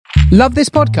Love this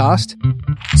podcast?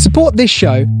 Support this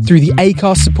show through the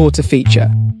Acast supporter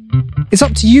feature. It's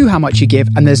up to you how much you give,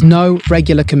 and there's no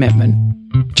regular commitment.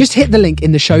 Just hit the link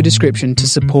in the show description to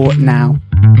support now.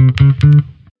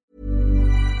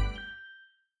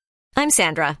 I'm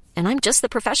Sandra, and I'm just the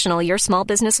professional your small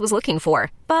business was looking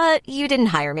for. But you didn't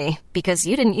hire me because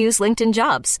you didn't use LinkedIn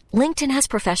Jobs. LinkedIn has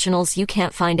professionals you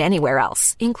can't find anywhere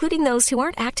else, including those who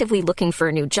aren't actively looking for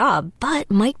a new job, but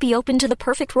might be open to the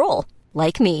perfect role,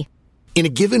 like me. In a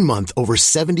given month, over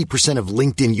 70% of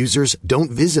LinkedIn users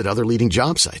don't visit other leading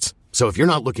job sites. So if you're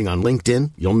not looking on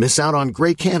LinkedIn, you'll miss out on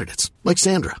great candidates like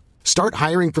Sandra. Start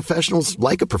hiring professionals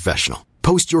like a professional.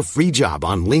 Post your free job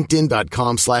on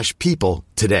linkedin.com/people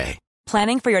today.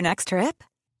 Planning for your next trip?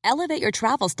 Elevate your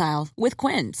travel style with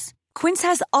Quince. Quince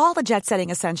has all the jet-setting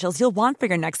essentials you'll want for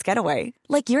your next getaway,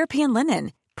 like European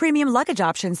linen, premium luggage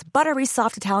options, buttery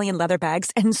soft Italian leather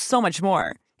bags, and so much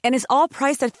more. And is all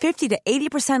priced at 50 to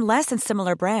 80% less than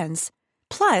similar brands.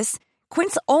 Plus,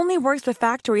 Quince only works with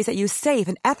factories that use safe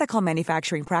and ethical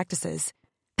manufacturing practices.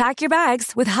 Pack your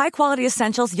bags with high-quality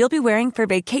essentials you'll be wearing for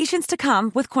vacations to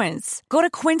come with Quince. Go to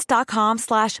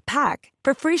quince.com/pack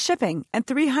for free shipping and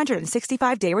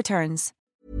 365-day returns.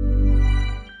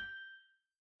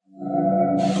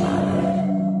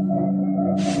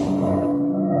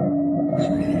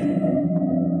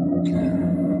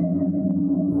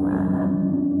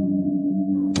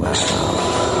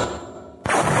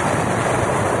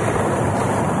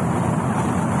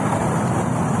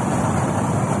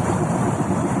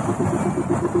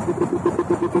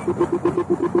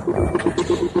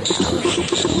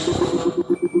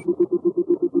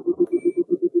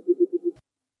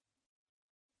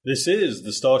 This is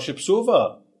the Starship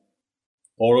Sofa,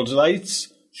 Oral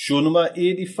Delights, show number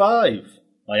 85.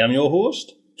 I am your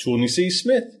host, Tony C.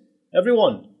 Smith.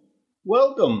 Everyone,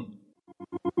 welcome.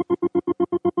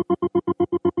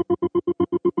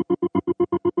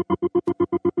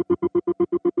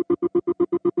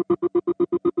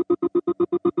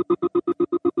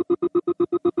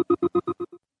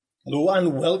 Hello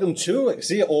and welcome to, like I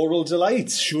say, Oral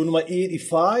Delights, show number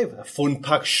 85. A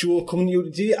fun-packed show coming to you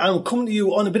today. I'm coming to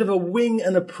you on a bit of a wing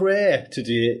and a prayer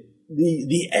today.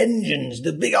 The engines,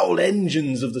 the big old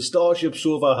engines of the Starship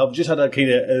Sofa have just had a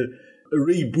kind of a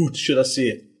reboot, should I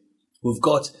say. We've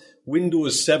got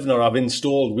Windows 7, or I've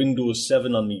installed Windows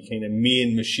 7 on the kind of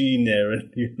main machine there,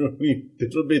 and you know what I mean, a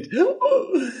little bit.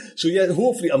 So yeah,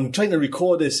 hopefully I'm trying to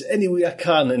record this any way I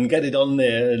can and get it on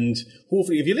there, and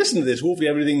hopefully if you listen to this, hopefully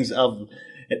I've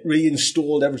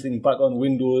reinstalled everything back on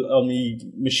Windows, on the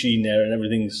machine there, and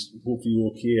everything's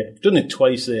hopefully okay. I've done it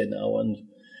twice there now, and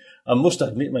I must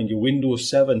admit, mind you, Windows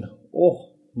 7,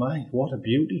 oh my, what a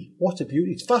beauty, what a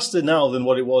beauty. It's faster now than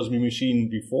what it was my machine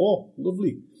before.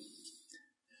 Lovely.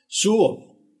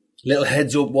 So, little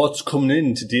heads up what's coming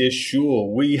in today's show.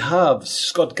 We have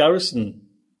Scott Garrison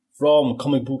from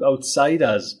Comic Book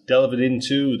Outsiders delving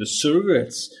into The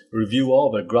Surrogates, a review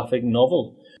of a graphic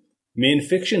novel. Main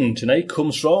fiction tonight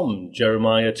comes from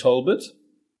Jeremiah Talbot,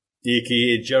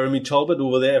 aka Jeremy Talbot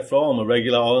over there from a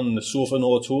regular on the Sofa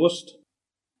Notes host.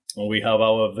 And we have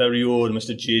our very own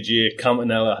Mr. JJ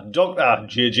Campanella, Dr.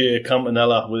 JJ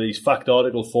Campanella, with his fact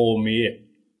article for me.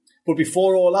 But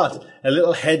before all that, a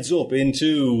little heads up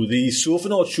into the Sofa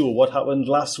Notes show, what happened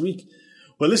last week.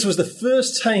 Well, this was the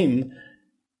first time,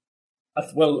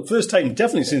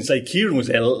 definitely since like Kieran was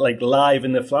there, like live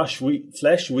in the flesh,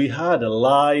 we had a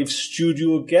live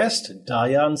studio guest,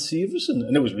 Diane Severson,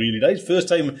 and it was really nice. First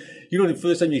time you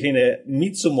kind of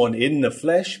meet someone in the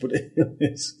flesh, but it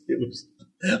was,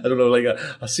 I don't know, like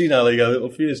I seen her like a little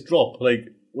face drop, like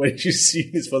when she's seen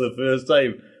this for the first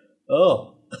time.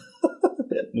 Oh.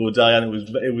 No, Diane, it was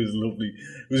lovely.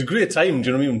 It was a great time, do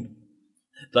you know what I mean?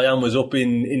 Diane was up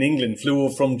in England, flew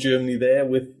over from Germany there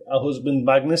with her husband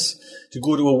Magnus to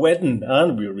go to a wedding,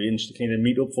 and we arranged to kind of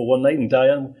meet up for one night. And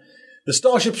Diane, the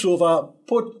Starship Sofa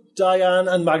put Diane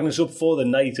and Magnus up for the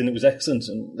night, and it was excellent.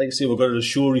 And like I say, we got a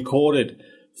show recorded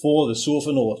for the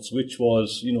Sofa Notes, which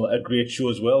was, you know, a great show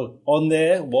as well. On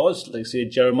there was, like I say,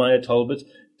 Jeremiah Talbot,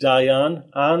 Diane,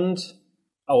 and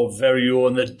our very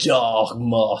own, the Dark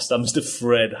Master, Mr.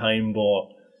 Fred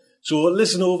Heimbaugh. So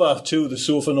listen over to the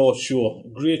Sofa Notes show.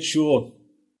 Great show.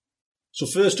 So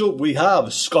first up, we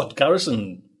have Scott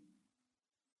Garrison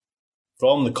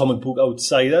from the Comic Book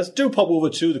Outsiders. Do pop over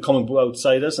to the Comic Book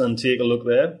Outsiders and take a look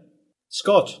there.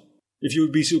 Scott, if you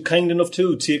would be so kind enough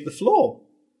to take the floor.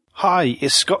 Hi,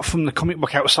 it's Scott from the Comic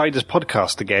Book Outsiders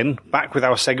podcast again, back with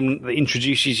our segment that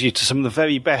introduces you to some of the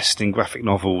very best in graphic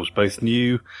novels, both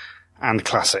new and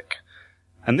classic.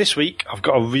 And this week, I've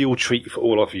got a real treat for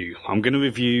all of you. I'm going to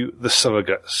review The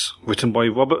Surrogates, written by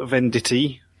Robert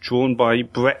Venditti, drawn by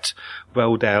Brett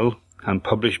Weldell and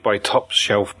published by Top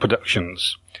Shelf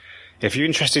Productions. If you're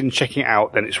interested in checking it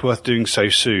out, then it's worth doing so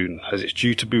soon, as it's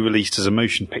due to be released as a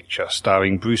motion picture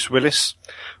starring Bruce Willis,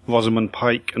 Rosamund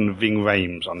Pike and Ving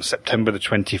Rhames on September the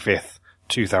 25th,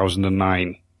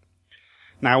 2009.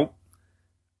 Now,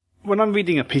 when I'm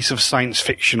reading a piece of science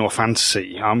fiction or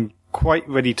fantasy, I'm quite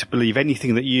ready to believe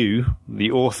anything that you,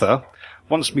 the author,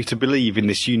 wants me to believe in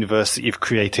this universe that you've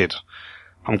created.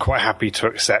 I'm quite happy to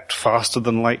accept faster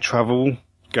than light travel,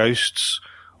 ghosts,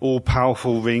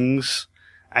 all-powerful rings,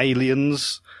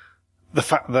 aliens, the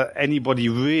fact that anybody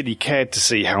really cared to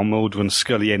see how Mulder and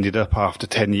Scully ended up after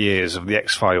 10 years of the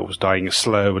X-Files dying a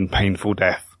slow and painful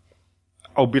death.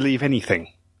 I'll believe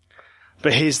anything.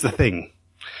 But here's the thing.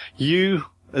 You,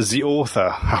 as the author,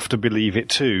 have to believe it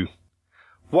too.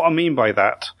 What I mean by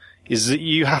that is that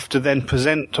you have to then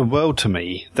present a world to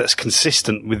me that's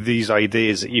consistent with these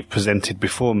ideas that you've presented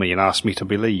before me and asked me to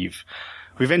believe.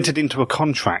 We've entered into a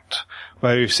contract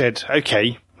where we've said,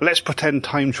 okay, let's pretend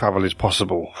time travel is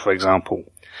possible, for example.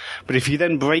 But if you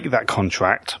then break that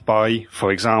contract by,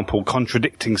 for example,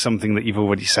 contradicting something that you've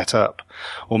already set up,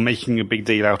 or making a big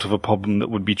deal out of a problem that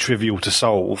would be trivial to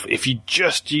solve, if you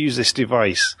just use this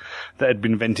device that had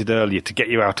been invented earlier to get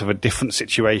you out of a different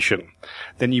situation,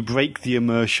 then you break the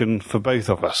immersion for both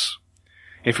of us.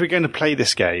 If we're going to play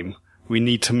this game, we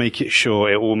need to make it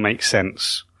sure it all makes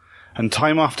sense. And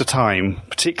time after time,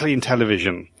 particularly in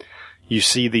television, you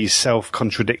see these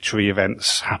self-contradictory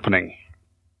events happening.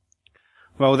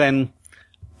 Well then,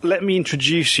 let me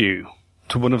introduce you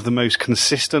to one of the most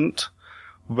consistent,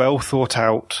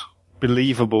 well-thought-out,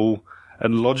 believable,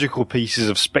 and logical pieces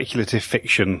of speculative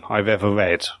fiction I've ever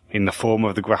read, in the form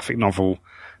of the graphic novel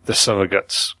The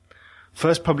Surrogates.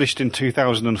 First published in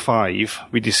 2005,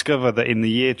 we discover that in the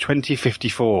year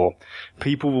 2054,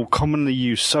 people will commonly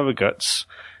use surrogates,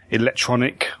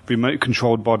 electronic,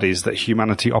 remote-controlled bodies that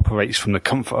humanity operates from the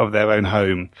comfort of their own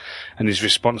home and is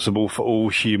responsible for all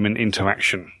human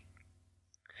interaction.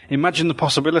 Imagine the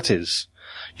possibilities.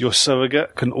 Your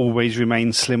surrogate can always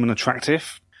remain slim and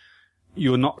attractive.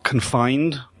 You're not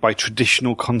confined by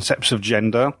traditional concepts of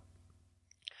gender.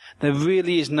 There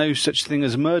really is no such thing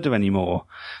as murder anymore,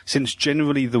 since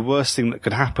generally the worst thing that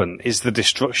could happen is the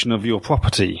destruction of your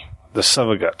property, the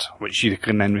surrogate, which you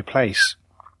can then replace.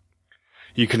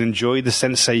 You can enjoy the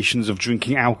sensations of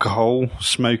drinking alcohol,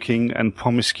 smoking, and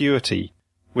promiscuity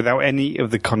without any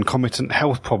of the concomitant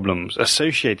health problems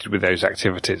associated with those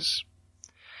activities.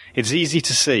 It's easy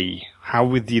to see how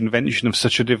with the invention of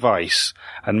such a device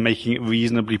and making it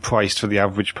reasonably priced for the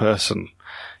average person,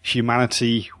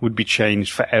 humanity would be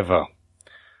changed forever.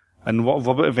 And what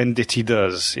Robert Venditti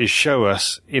does is show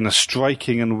us, in a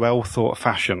striking and well-thought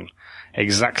fashion,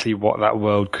 exactly what that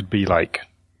world could be like.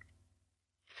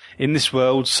 In this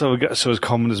world, surrogates are as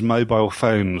common as mobile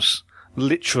phones.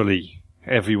 Literally,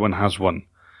 everyone has one.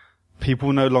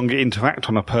 People no longer interact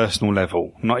on a personal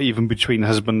level, not even between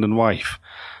husband and wife,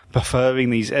 preferring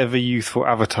these ever-youthful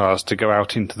avatars to go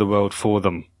out into the world for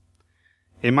them.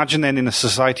 Imagine then in a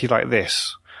society like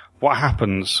this, what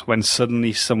happens when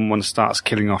suddenly someone starts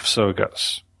killing off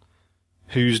surrogates?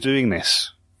 Who's doing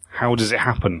this? How does it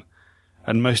happen?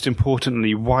 And most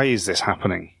importantly, why is this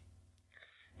happening?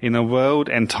 In a world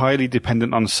entirely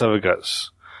dependent on surrogates,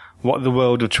 what the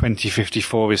world of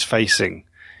 2054 is facing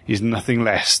is nothing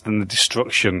less than the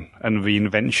destruction and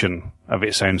reinvention of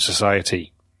its own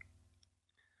society.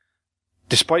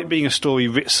 Despite being a story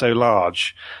writ so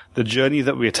large, the journey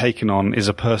that we are taken on is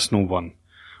a personal one.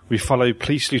 We follow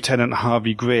Police Lieutenant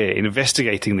Harvey Greer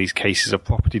investigating these cases of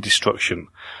property destruction,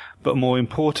 but more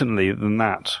importantly than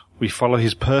that, we follow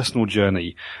his personal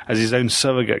journey as his own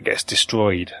surrogate gets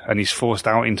destroyed and he's forced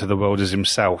out into the world as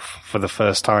himself for the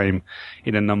first time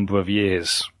in a number of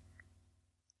years.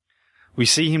 We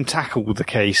see him tackle the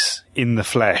case in the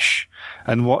flesh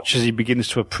and watch as he begins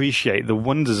to appreciate the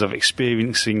wonders of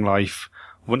experiencing life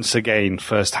once again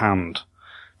firsthand,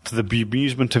 to the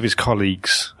bemusement of his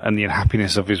colleagues and the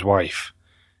unhappiness of his wife.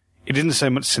 It isn't so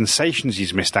much sensations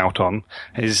he's missed out on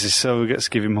as his surrogates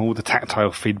give him all the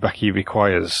tactile feedback he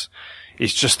requires.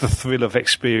 It's just the thrill of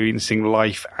experiencing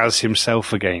life as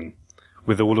himself again,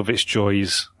 with all of its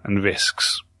joys and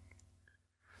risks.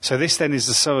 So this then is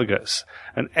The Surrogates,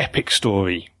 an epic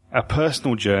story, a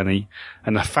personal journey,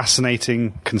 and a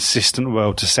fascinating, consistent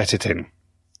world to set it in.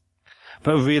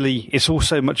 But really, it's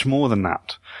also much more than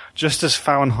that. Just as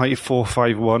Fahrenheit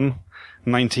 451,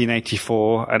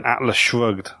 1984, and Atlas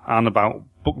Shrugged are about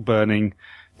book burning,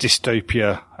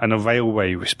 dystopia, and a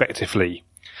railway, respectively,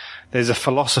 there's a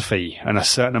philosophy and a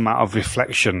certain amount of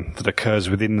reflection that occurs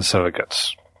within The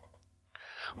Surrogates.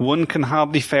 one can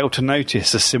hardly fail to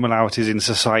notice the similarities in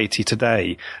society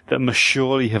today that must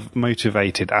surely have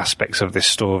motivated aspects of this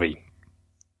story.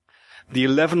 The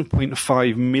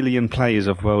 11.5 million players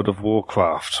of World of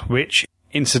Warcraft, which,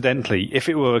 incidentally, if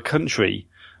it were a country,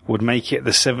 would make it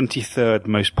the 73rd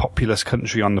most populous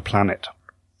country on the planet,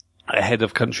 ahead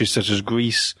of countries such as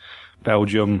Greece,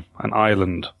 Belgium and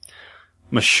Ireland,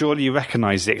 must surely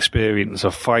recognise the experience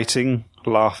of fighting,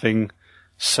 laughing,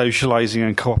 socialising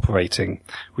and cooperating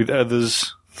with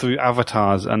others through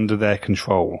avatars under their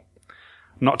control.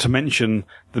 Not to mention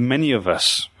the many of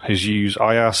us who use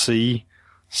IRC,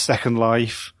 Second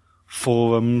Life,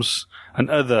 forums, and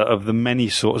other of the many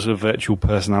sorts of virtual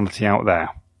personality out there.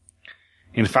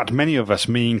 In fact, many of us,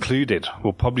 me included,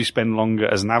 will probably spend longer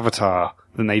as an avatar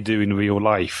than they do in real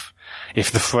life,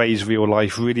 if the phrase real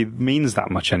life really means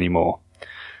that much anymore.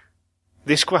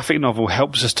 This graphic novel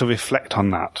helps us to reflect on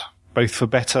that, both for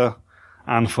better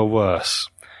and for worse,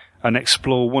 and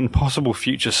explore one possible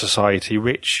future society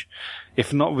which,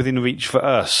 if not within reach for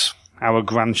us, our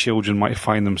grandchildren might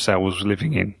find themselves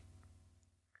living in.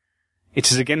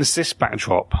 It is against this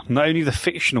backdrop, not only the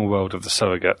fictional world of the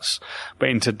surrogates, but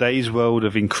in today's world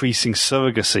of increasing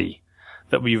surrogacy,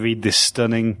 that we read this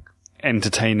stunning,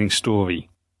 entertaining story.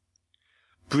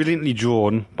 Brilliantly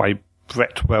drawn by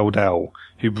Brett Weldell,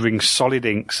 who brings solid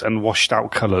inks and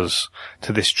washed-out colours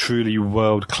to this truly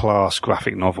world-class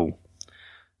graphic novel.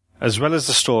 As well as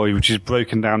the story, which is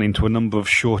broken down into a number of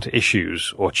shorter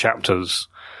issues, or chapters,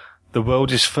 the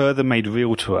world is further made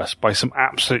real to us by some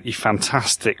absolutely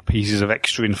fantastic pieces of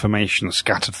extra information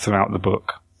scattered throughout the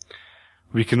book.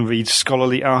 We can read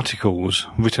scholarly articles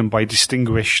written by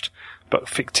distinguished but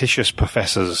fictitious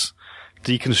professors,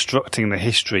 deconstructing the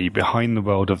history behind the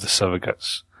world of the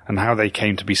surrogates, and how they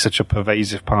came to be such a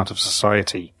pervasive part of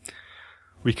society.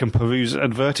 We can peruse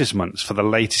advertisements for the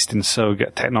latest in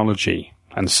surrogate technology,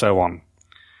 and so on.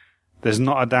 There's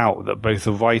not a doubt that both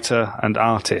the writer and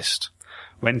artist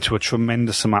went to a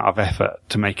tremendous amount of effort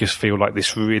to make us feel like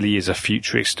this really is a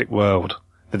futuristic world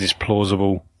that is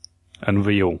plausible and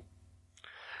real.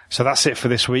 So that's it for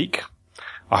this week.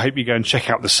 I hope you go and check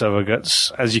out The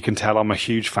Surrogates. As you can tell, I'm a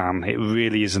huge fan. It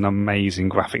really is an amazing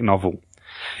graphic novel.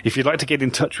 If you'd like to get in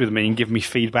touch with me and give me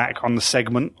feedback on the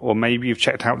segment, or maybe you've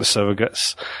checked out The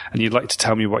Surrogates and you'd like to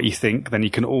tell me what you think, then you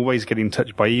can always get in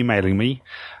touch by emailing me.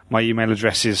 My email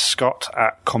address is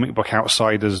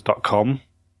scott@comicbookoutsiders.com.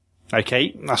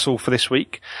 Okay, that's all for this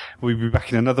week. We'll be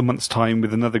back in another month's time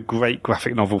with another great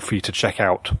graphic novel for you to check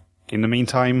out. In the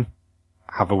meantime,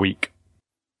 have a week.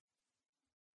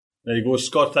 There you go,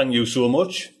 Scott. Thank you so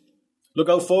much. Look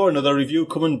out for another review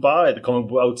coming by the Comic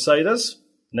Book Outsiders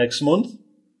next month.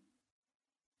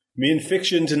 Main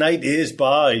fiction tonight is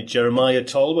by Jeremiah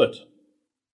Talbot.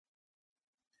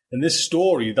 And this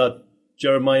story that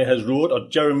Jeremiah has wrote, or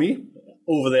Jeremy,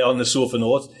 over there on the sofa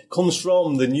notes, comes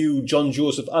from the new John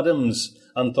Joseph Adams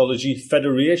anthology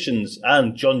Federations.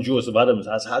 And John Joseph Adams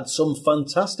has had some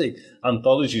fantastic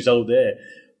anthologies out there.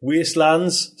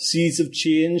 Wastelands, Seeds of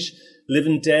Change,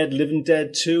 Living Dead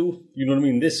 2. You know what I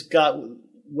mean? This guy,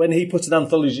 when he puts an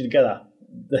anthology together,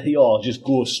 they all just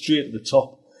go straight to the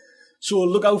top. So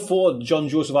look out for John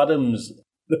Joseph Adams.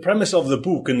 The premise of the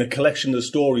book and the collection of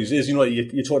stories is,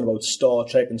 you're talking about Star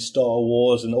Trek and Star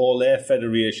Wars and all their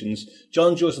federations.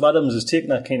 John Joseph Adams has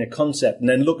taken that kind of concept and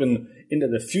then looking into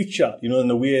the future, in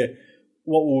the way,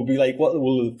 what will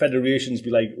the federations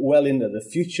be like well into the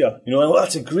future? And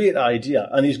that's a great idea.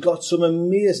 And he's got some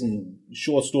amazing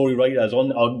short story writers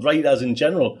or writers in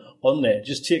general on there.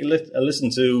 Just take a listen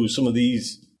to some of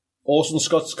these. Orson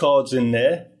Scott's Card's in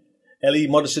there. Ellie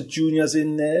Modisett Jr.'s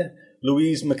in there.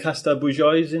 Louise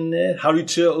McCaster-Bourgeois in there, Harry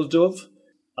Turtledove,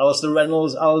 Alistair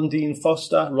Reynolds, Alan Dean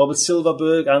Foster, Robert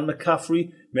Silverberg, Anne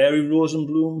McCaffrey, Mary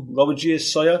Rosenblum, Robert J.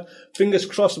 Sawyer. Fingers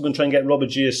crossed we're going to try and get Robert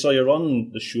J. Sawyer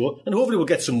on the show. And hopefully we'll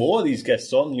get some more of these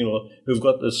guests on, who've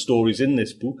got the stories in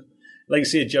this book. Like I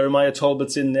say, Jeremiah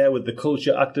Talbot's in there with The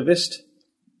Culture Activist.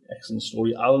 Excellent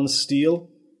story. Alan Steele,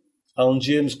 Alan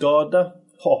James Gardner.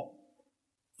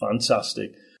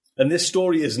 Fantastic. And this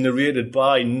story is narrated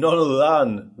by none other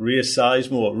than Ray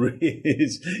Sizemore.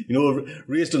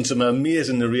 Ray's done some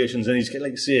amazing narrations, and he's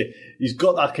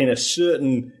got that kind of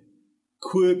certain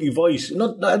quirky voice.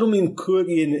 I don't mean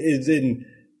quirky in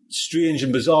strange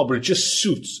and bizarre, but it just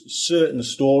suits certain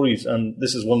stories, and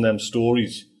this is one of them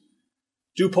stories.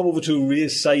 Do pop over to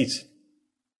Ray's site.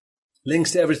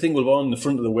 Links to everything will be on the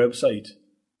front of the website.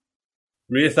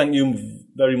 Ray, thank you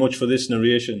very much for this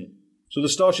narration. So the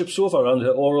Starship Sofa and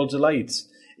her Oral Delights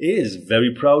is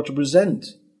very proud to present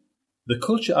The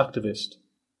Culture Activist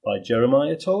by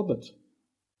Jeremiah Talbot.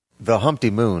 The Humpty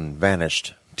Moon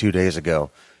vanished 2 days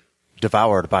ago.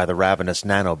 devoured by the ravenous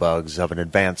nanobugs of an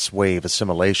advanced wave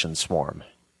assimilation swarm.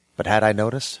 But had I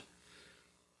noticed?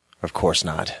 Of course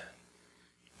not.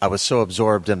 I was so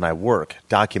absorbed in my work,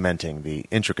 documenting the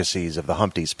intricacies of the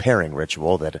Humpty's pairing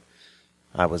ritual, that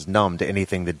I was numb to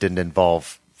anything that didn't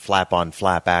involve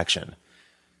flap-on-flap action.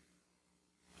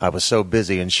 I was so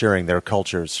busy ensuring their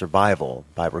culture's survival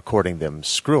by recording them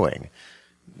screwing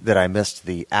that I missed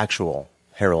the actual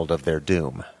herald of their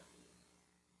doom.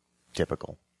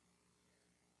 Typical.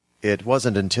 It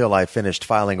wasn't until I finished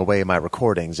filing away my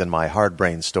recordings in my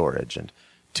hard-brain storage and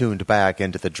tuned back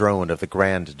into the drone of the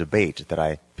grand debate that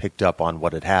I picked up on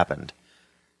what had happened.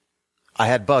 I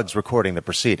had bugs recording the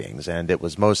proceedings, and it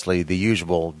was mostly the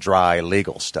usual dry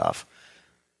legal stuff.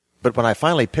 But when I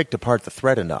finally picked apart the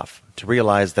thread enough to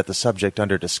realize that the subject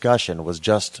under discussion was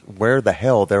just where the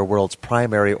hell their world's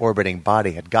primary orbiting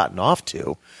body had gotten off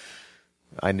to,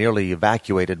 I nearly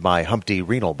evacuated my Humpty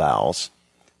renal bowels.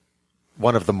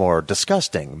 One of the more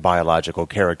disgusting biological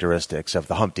characteristics of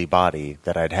the Humpty body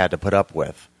that I'd had to put up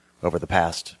with over the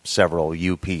past several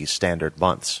UP standard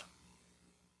months.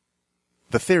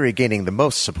 The theory gaining the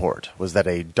most support was that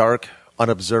a dark,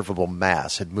 unobservable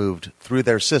mass had moved through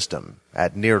their system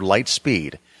at near light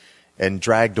speed and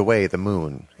dragged away the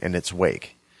moon in its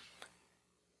wake.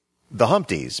 The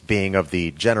Humpties, being of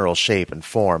the general shape and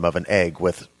form of an egg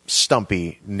with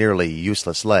stumpy, nearly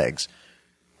useless legs,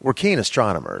 were keen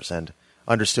astronomers and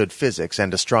understood physics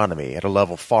and astronomy at a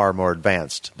level far more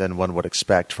advanced than one would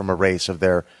expect from a race of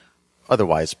their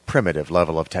otherwise primitive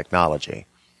level of technology.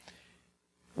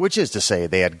 Which is to say,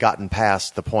 they had gotten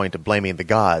past the point of blaming the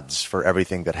gods for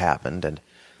everything that happened and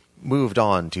moved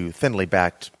on to thinly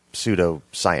backed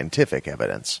pseudo-scientific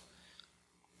evidence.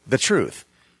 The truth,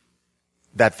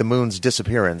 that the moon's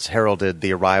disappearance heralded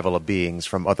the arrival of beings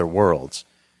from other worlds,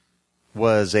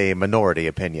 was a minority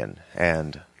opinion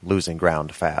and losing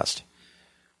ground fast.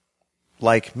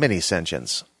 Like many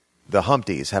sentients, the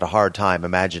Humpties had a hard time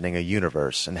imagining a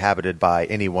universe inhabited by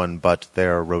anyone but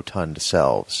their rotund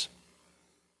selves.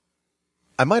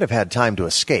 I might have had time to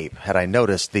escape had I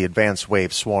noticed the advance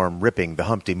wave swarm ripping the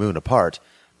Humpty moon apart,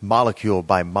 molecule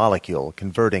by molecule,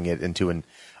 converting it into an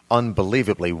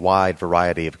unbelievably wide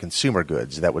variety of consumer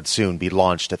goods that would soon be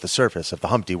launched at the surface of the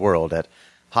Humpty world at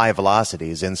high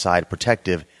velocities inside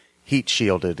protective,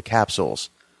 heat-shielded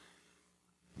capsules.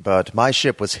 But my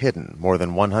ship was hidden more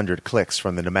than 100 clicks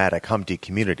from the nomadic Humpty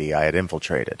community I had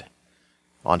infiltrated.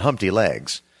 On Humpty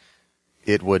legs,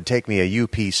 it would take me a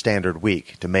UP standard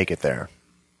week to make it there.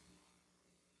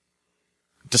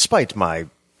 Despite my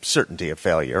certainty of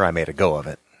failure, I made a go of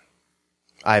it.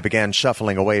 I began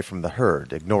shuffling away from the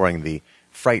herd, ignoring the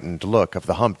frightened look of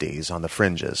the Humpties on the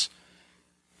fringes.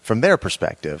 From their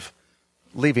perspective,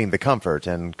 leaving the comfort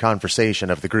and conversation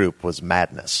of the group was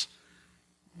madness.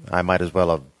 I might as well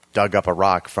have dug up a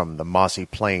rock from the mossy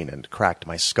plain and cracked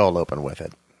my skull open with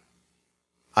it.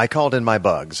 I called in my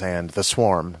bugs, and the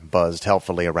swarm buzzed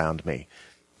helpfully around me,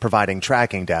 providing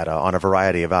tracking data on a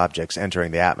variety of objects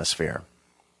entering the atmosphere.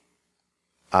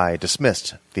 I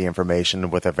dismissed the information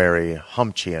with a very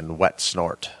Humptian wet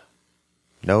snort.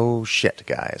 No shit,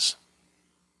 guys.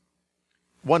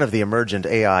 One of the emergent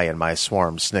AI in my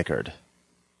swarm snickered.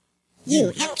 You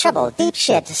in trouble, deep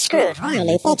shit, screwed,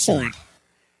 royally footsore.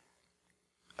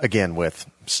 Again with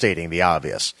stating the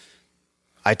obvious.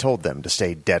 I told them to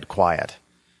stay dead quiet.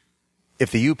 If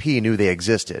the UP knew they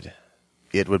existed,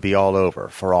 it would be all over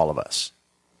for all of us.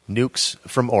 Nukes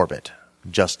from orbit,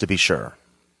 just to be sure.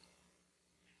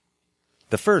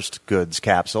 The first goods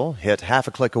capsule hit half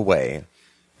a click away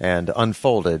and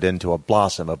unfolded into a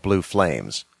blossom of blue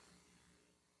flames.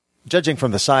 Judging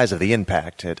from the size of the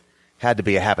impact, it had to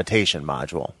be a habitation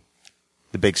module.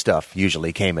 The big stuff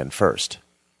usually came in first.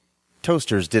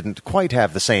 Toasters didn't quite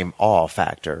have the same awe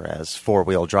factor as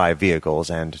four-wheel drive vehicles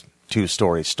and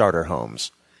two-story starter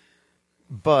homes.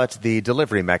 But the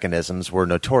delivery mechanisms were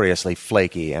notoriously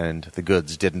flaky, and the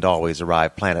goods didn't always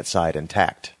arrive planet-side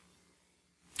intact.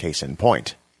 Case in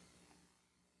point.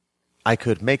 I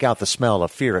could make out the smell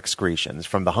of fear excretions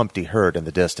from the Humpty herd in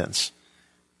the distance.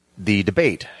 The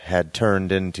debate had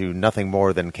turned into nothing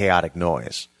more than chaotic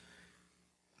noise.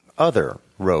 Other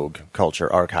rogue culture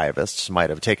archivists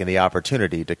might have taken the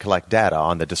opportunity to collect data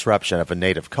on the disruption of a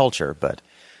native culture, but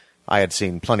I had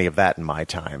seen plenty of that in my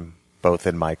time, both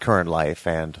in my current life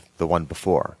and the one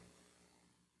before.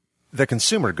 The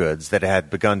consumer goods that had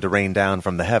begun to rain down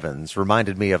from the heavens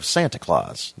reminded me of Santa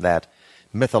Claus, that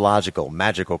mythological,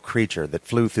 magical creature that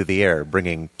flew through the air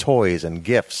bringing toys and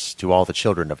gifts to all the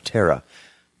children of Terra,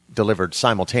 delivered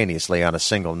simultaneously on a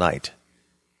single night.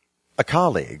 A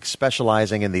colleague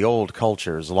specializing in the old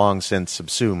cultures long since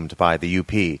subsumed by the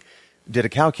UP did a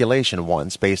calculation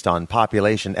once based on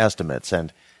population estimates,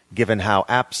 and given how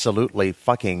absolutely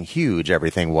fucking huge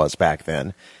everything was back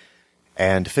then,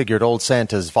 and figured old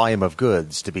Santa's volume of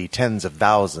goods to be tens of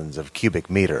thousands of cubic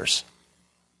meters.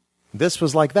 This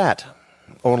was like that,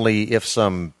 only if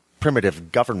some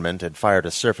primitive government had fired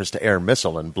a surface-to-air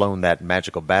missile and blown that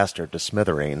magical bastard to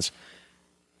smithereens.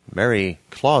 Merry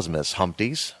Clausmas,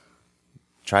 Humpties.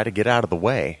 Try to get out of the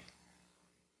way.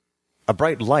 A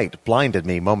bright light blinded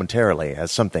me momentarily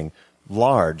as something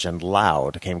large and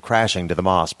loud came crashing to the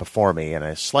moss before me in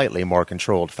a slightly more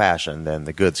controlled fashion than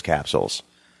the goods capsules.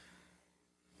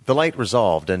 The light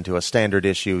resolved into a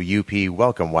standard-issue UP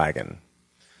welcome wagon.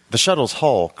 The shuttle's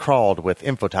hull crawled with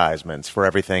infotisements for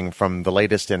everything from the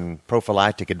latest in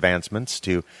prophylactic advancements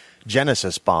to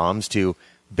Genesis bombs to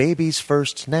baby's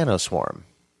first nanoswarm.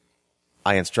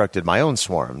 I instructed my own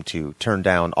swarm to turn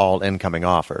down all incoming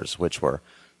offers, which were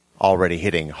already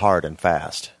hitting hard and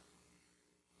fast.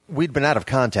 We'd been out of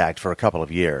contact for a couple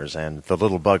of years, and the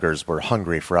little buggers were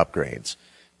hungry for upgrades.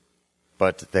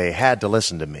 But they had to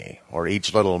listen to me, or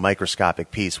each little microscopic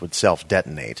piece would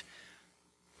self-detonate.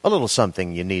 A little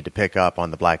something you need to pick up on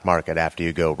the black market after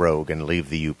you go rogue and leave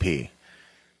the UP.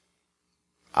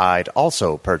 I'd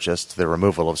also purchased the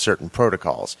removal of certain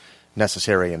protocols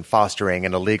necessary in fostering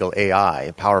an illegal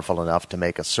AI powerful enough to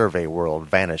make a survey world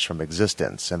vanish from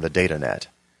existence in the datanet.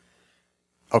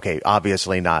 Okay,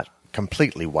 obviously not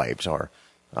completely wiped, or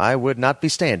I would not be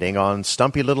standing on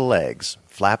stumpy little legs,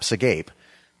 flaps agape,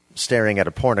 staring at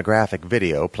a pornographic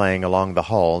video playing along the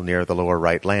hull near the lower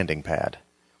right landing pad.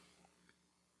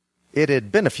 It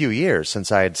had been a few years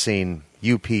since I had seen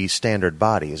UP standard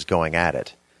bodies going at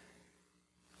it.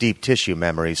 Deep tissue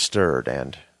memories stirred,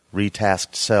 and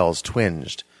retasked cells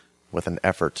twinged with an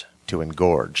effort to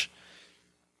engorge.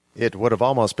 It would have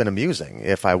almost been amusing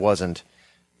if I wasn't,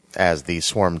 as the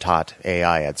swarm-taught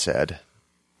AI had said,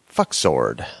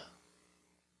 fuck-sword.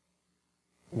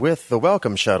 With the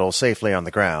welcome shuttle safely on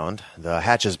the ground, the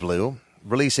hatches blew,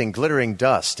 releasing glittering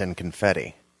dust and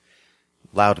confetti.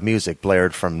 Loud music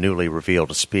blared from newly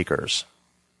revealed speakers.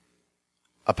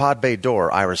 A pod bay door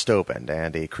irised open,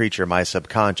 and a creature my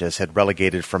subconscious had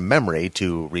relegated from memory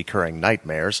to recurring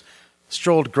nightmares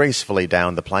strolled gracefully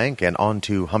down the plank and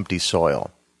onto Humpty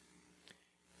soil.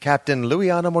 Captain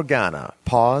Luiana Morgana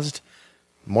paused,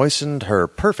 moistened her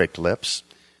perfect lips,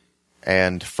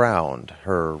 and frowned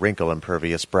her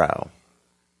wrinkle-impervious brow.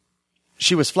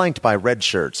 She was flanked by red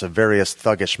shirts of various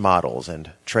thuggish models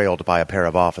and trailed by a pair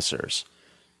of officers,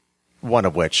 one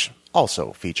of which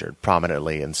also featured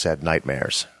prominently in said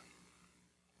nightmares.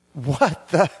 "What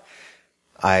the—"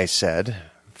 I said,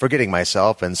 forgetting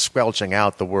myself and squelching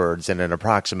out the words in an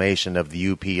approximation of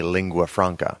the UP lingua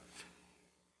franca.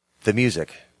 The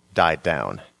music died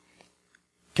down.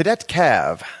 "Cadet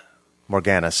Cav,"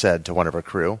 Morgana said to one of her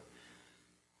crew,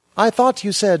 "I thought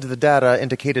you said the data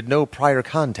indicated no prior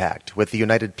contact with the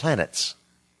United Planets."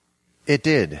 "It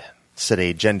did," said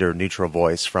a gender-neutral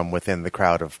voice from within the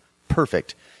crowd of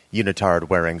perfect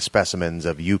unitard-wearing specimens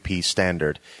of UP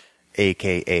Standard,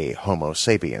 a.k.a. Homo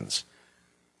sapiens.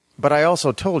 "But I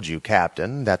also told you,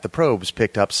 Captain, that the probes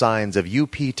picked up signs of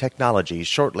UP technology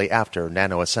shortly after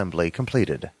nanoassembly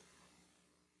completed."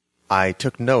 I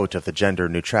took note of the gender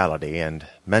neutrality and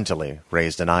mentally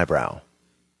raised an eyebrow.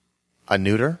 A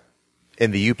neuter?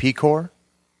 In the UP Corps?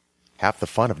 Half the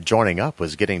fun of joining up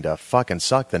was getting to fuck and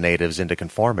suck the natives into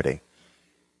conformity.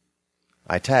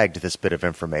 I tagged this bit of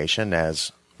information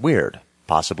as weird,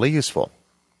 possibly useful.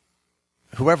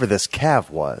 Whoever this Cav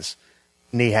was,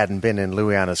 he hadn't been in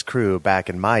Luiana's crew back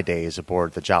in my days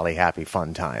aboard the Jolly Happy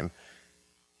Fun Time.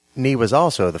 He was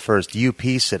also the first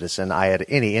UP citizen I had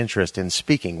any interest in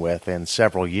speaking with in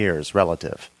several years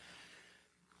relative.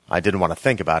 I didn't want to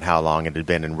think about how long it had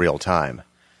been in real time.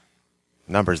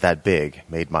 Numbers that big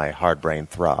made my hard brain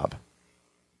throb.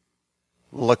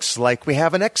 "Looks like we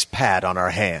have an expat on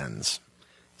our hands,"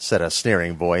 said a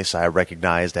sneering voice I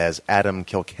recognized as Adam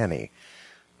Kilkenny,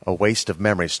 a waste of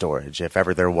memory storage if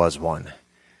ever there was one.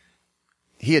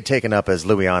 He had taken up as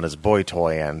Luiana's boy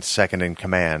toy and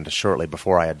second-in-command shortly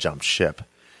before I had jumped ship,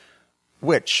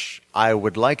 which, I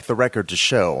would like the record to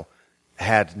show,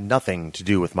 had nothing to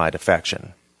do with my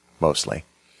defection, mostly.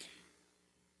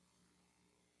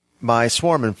 My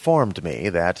swarm informed me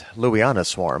that Luiana's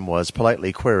swarm was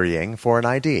politely querying for an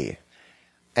ID,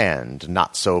 and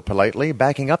not so politely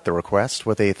backing up the request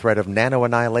with a threat of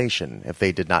nano-annihilation if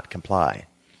they did not comply.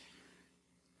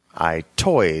 I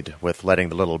toyed with letting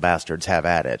the little bastards have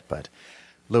at it, but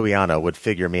Luiana would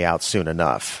figure me out soon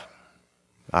enough.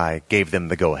 I gave them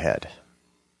the go-ahead.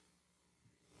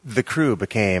 The crew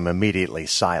became immediately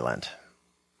silent.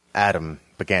 Adam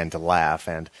began to laugh,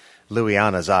 and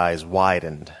Luiana's eyes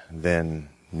widened, then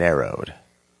narrowed.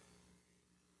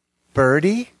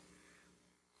 Birdie?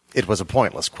 It was a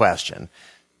pointless question.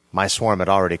 My swarm had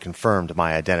already confirmed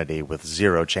my identity with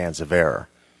 0 chance of error.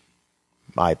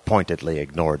 I pointedly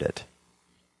ignored it.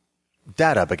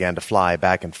 Data began to fly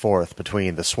back and forth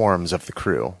between the swarms of the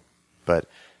crew, but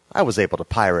I was able to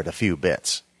pirate a few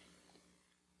bits.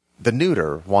 The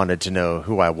neuter wanted to know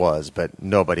who I was, but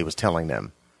nobody was telling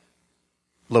them.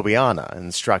 Luiana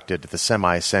instructed the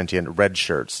semi-sentient red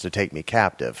shirts to take me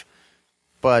captive,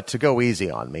 but to go easy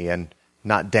on me and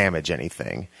not damage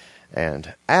anything,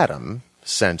 and Adam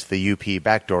sent the UP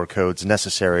backdoor codes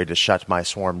necessary to shut my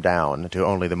swarm down to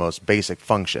only the most basic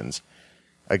functions,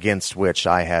 against which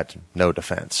I had no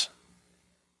defense.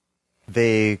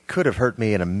 They could have hurt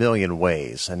me in a million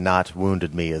ways and not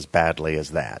wounded me as badly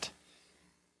as that.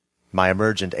 My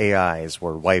emergent AIs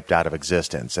were wiped out of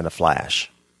existence in a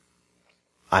flash.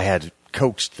 I had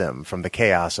coaxed them from the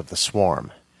chaos of the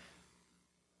swarm.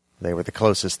 They were the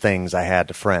closest things I had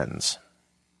to friends.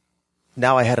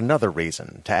 Now I had another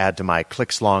reason to add to my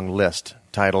clicks-long list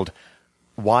titled,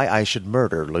 Why I Should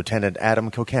Murder Lieutenant Adam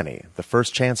Kilkenny the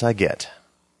First Chance I Get.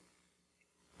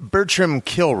 Bertram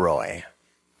Kilroy,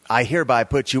 I hereby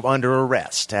put you under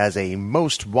arrest as a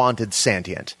most wanted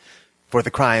sentient for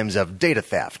the crimes of data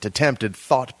theft, attempted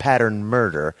thought pattern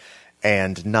murder,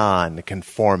 and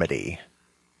non-conformity,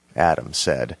 Adam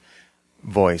said,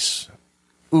 voice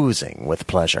oozing with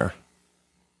pleasure.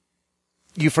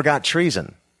 You forgot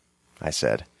treason, I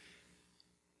said.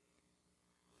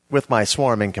 With my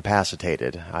swarm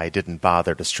incapacitated, I didn't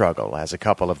bother to struggle as a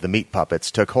couple of the meat puppets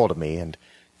took hold of me and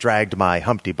dragged my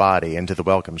humpty body into the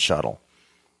welcome shuttle.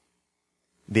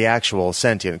 The actual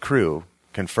sentient crew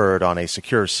conferred on a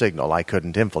secure signal I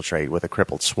couldn't infiltrate with a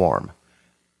crippled swarm.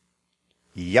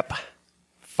 Yep,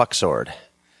 fuck sword.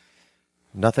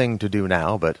 Nothing to do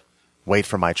now but wait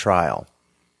for my trial.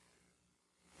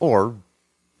 Or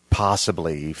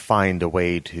possibly find a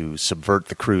way to subvert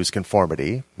the crew's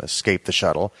conformity, escape the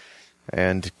shuttle,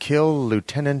 and kill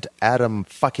Lieutenant Adam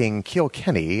fucking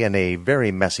Kilkenny in a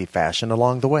very messy fashion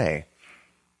along the way.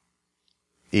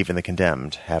 Even the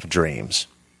condemned have dreams.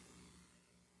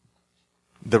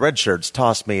 The red shirts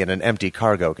tossed me in an empty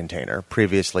cargo container,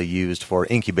 previously used for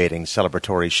incubating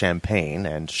celebratory champagne,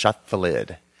 and shut the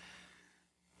lid.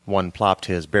 One plopped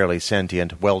his barely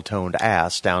sentient, well-toned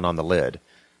ass down on the lid,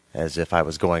 as if I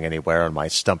was going anywhere on my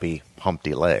stumpy,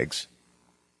 humpty legs.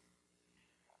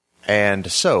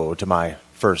 And so to my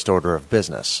first order of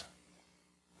business.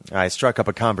 I struck up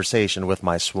a conversation with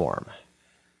my swarm.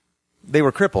 They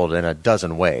were crippled in a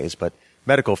dozen ways, but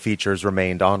medical features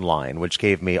remained online, which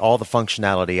gave me all the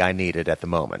functionality I needed at the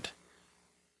moment.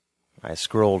 I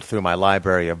scrolled through my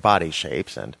library of body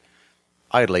shapes and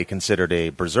idly considered a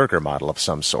berserker model of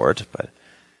some sort, but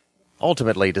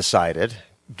ultimately decided,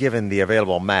 given the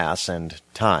available mass and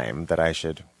time, that I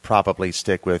should probably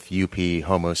stick with UP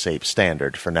Homo Sape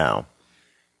Standard for now.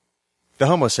 The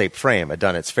Homo Sape frame had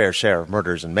done its fair share of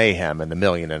murders and mayhem in the 1.5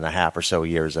 million or so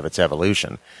years of its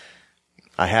evolution.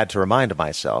 I had to remind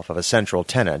myself of a central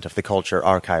tenet of the Culture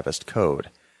Archivist Code.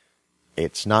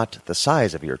 It's not the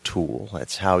size of your tool,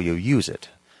 it's how you use it,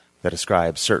 that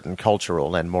ascribes certain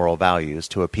cultural and moral values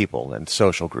to a people and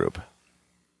social group.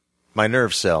 My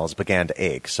nerve cells began to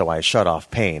ache, so I shut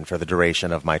off pain for the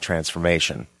duration of my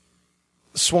transformation.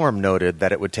 Swarm noted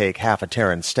that it would take half a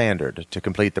Terran standard to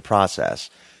complete the process,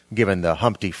 given the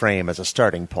Humpty frame as a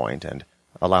starting point and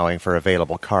allowing for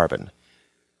available carbon.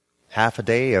 Half a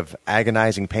day of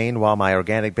agonizing pain while my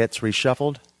organic bits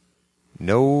reshuffled?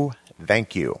 No,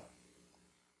 thank you.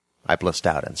 I blissed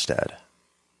out instead.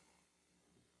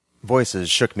 Voices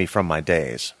shook me from my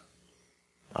daze.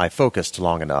 I focused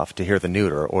long enough to hear the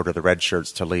neuter order the red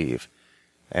shirts to leave,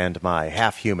 and my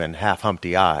half-human,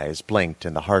 half-humpty eyes blinked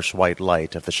in the harsh white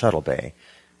light of the shuttle bay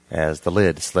as the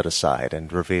lid slid aside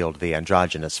and revealed the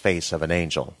androgynous face of an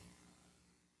angel.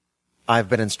 I've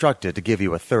been instructed to give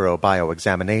you a thorough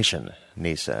bioexamination,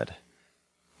 Nee said.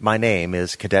 My name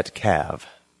is Cadet Cav.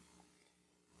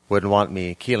 Wouldn't want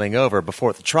me keeling over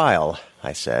before the trial,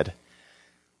 I said.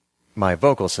 My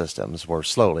vocal systems were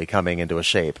slowly coming into a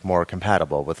shape more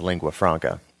compatible with lingua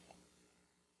franca.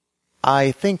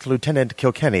 I think Lieutenant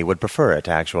Kilkenny would prefer it,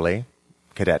 actually,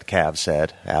 Cadet Cav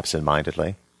said,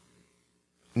 absent-mindedly.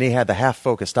 Nee had the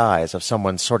half-focused eyes of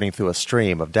someone sorting through a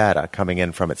stream of data coming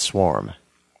in from its swarm.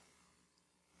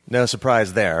 No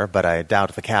surprise there, but I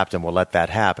doubt the captain will let that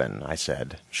happen, I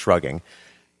said, shrugging,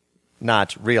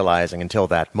 not realizing until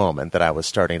that moment that I was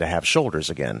starting to have shoulders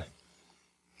again.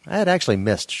 I had actually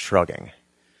missed shrugging.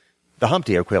 The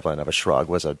Humpty equivalent of a shrug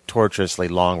was a tortuously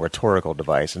long rhetorical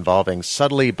device involving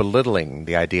subtly belittling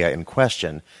the idea in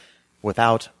question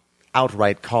without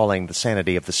outright calling the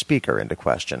sanity of the speaker into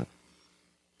question.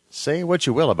 Say what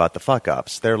you will about the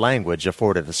fuck-ups, their language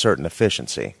afforded a certain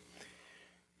efficiency.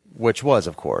 Which was,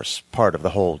 of course, part of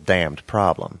the whole damned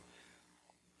problem.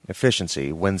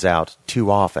 Efficiency wins out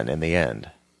too often in the end.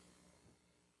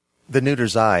 The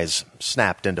neuter's eyes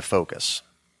snapped into focus.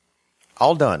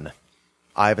 All done.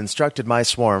 I've instructed my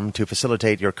swarm to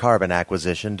facilitate your carbon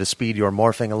acquisition to speed your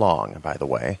morphing along, by the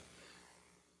way.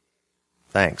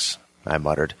 Thanks, I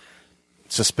muttered,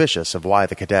 suspicious of why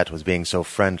the cadet was being so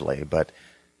friendly, but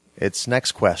its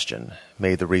next question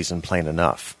made the reason plain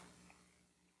enough.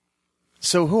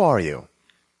 So who are you?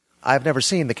 I've never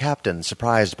seen the captain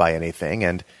surprised by anything,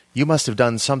 and you must have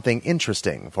done something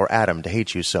interesting for Adam to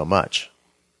hate you so much.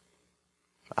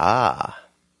 Ah,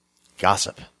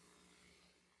 gossip.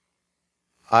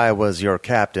 I was your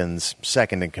captain's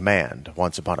second-in-command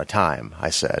once upon a time,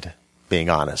 I said, being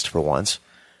honest for once.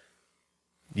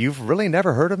 You've really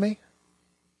never heard of me?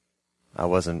 I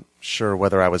wasn't sure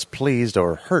whether I was pleased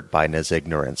or hurt by Niz's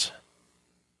ignorance.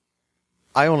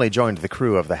 I only joined the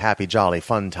crew of the Happy Jolly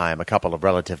Fun Time a couple of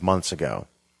relative months ago.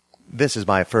 This is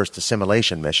my first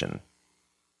assimilation mission.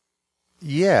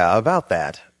 Yeah, about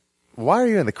that. Why are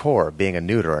you in the Corps, being a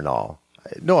neuter and all?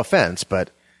 No offense,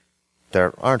 but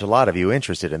there aren't a lot of you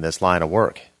interested in this line of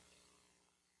work.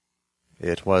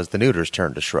 It was the neuter's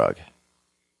turn to shrug.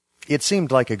 It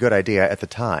seemed like a good idea at the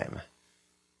time.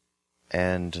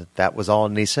 And that was all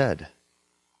Ni said.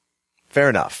 Fair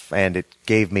enough, and it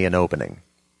gave me an opening.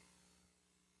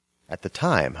 At the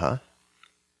time, huh?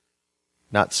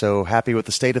 Not so happy with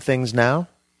the state of things now?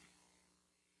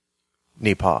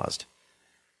 Ni paused.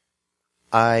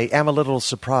 I am a little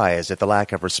surprised at the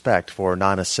lack of respect for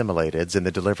non-assimilateds in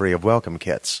the delivery of welcome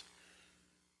kits.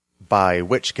 By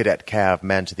which Cadet Cav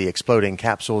meant the exploding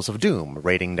capsules of doom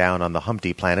raining down on the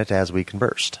Humpty planet as we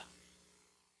conversed.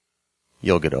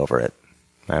 You'll get over it,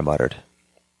 I muttered.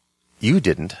 You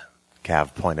didn't,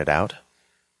 Cav pointed out.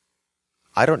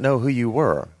 I don't know who you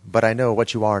were, but I know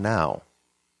what you are now.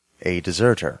 A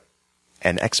deserter.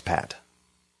 An expat.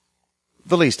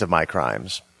 The least of my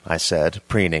crimes, I said,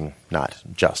 preening not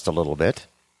just a little bit.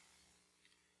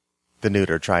 The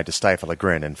neuter tried to stifle a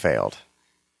grin and failed.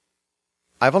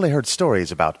 I've only heard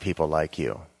stories about people like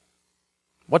you.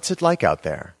 What's it like out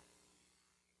there?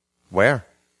 Where?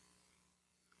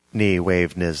 Ni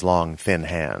waved Niz's long, thin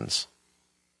hands.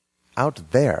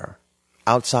 Out there,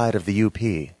 outside of the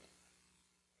UP.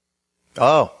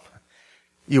 Oh,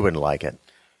 you wouldn't like it.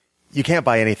 You can't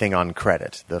buy anything on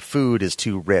credit. The food is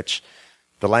too rich.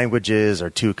 The languages are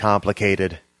too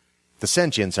complicated. The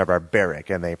sentients are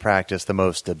barbaric, and they practice the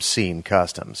most obscene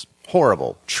customs.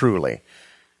 Horrible, truly.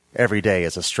 Every day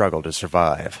is a struggle to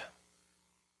survive.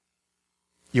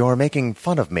 You're making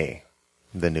fun of me,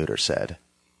 the neuter said.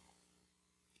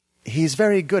 He's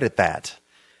very good at that,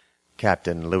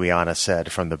 Captain Luiana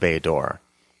said from the bay door.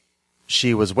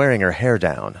 She was wearing her hair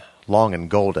down, long and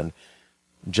golden,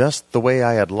 just the way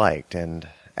I had liked and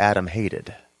Adam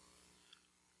hated.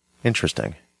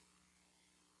 Interesting.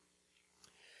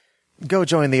 Go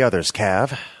join the others,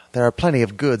 Cav. There are plenty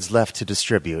of goods left to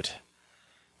distribute.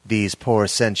 These poor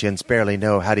sentients barely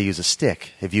know how to use a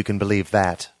stick, if you can believe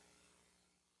that.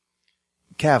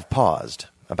 Cav paused,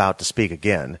 about to speak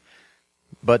again,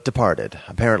 but departed,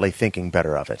 apparently thinking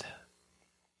better of it.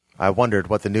 I wondered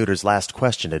what the neuter's last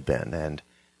question had been, and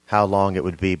how long it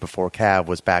would be before Cav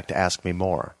was back to ask me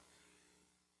more.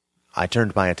 I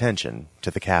turned my attention to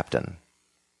the captain.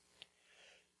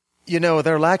 You know,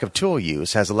 their lack of tool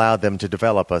use has allowed them to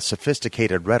develop a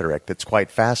sophisticated rhetoric that's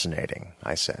quite fascinating,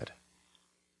 I said.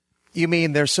 You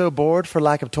mean they're so bored for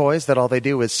lack of toys that all they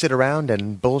do is sit around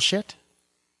and bullshit?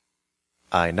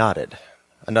 I nodded,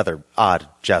 another odd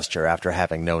gesture after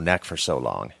having no neck for so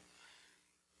long.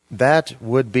 That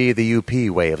would be the UP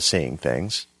way of seeing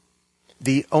things.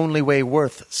 The only way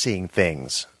worth seeing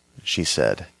things, she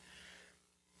said.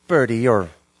 Bertie, you're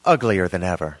uglier than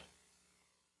ever.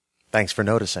 Thanks for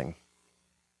noticing.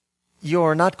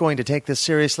 You're not going to take this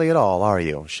seriously at all, are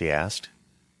you? She asked.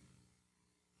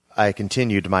 I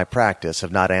continued my practice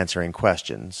of not answering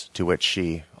questions to which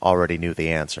she already knew the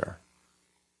answer.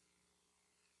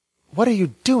 What are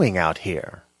you doing out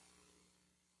here?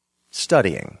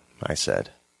 Studying, I said.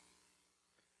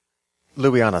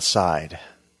 Luiana sighed.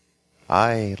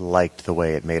 I liked the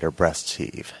way it made her breasts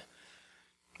heave.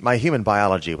 My human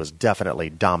biology was definitely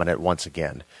dominant once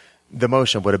again. The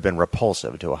motion would have been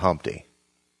repulsive to a Humpty.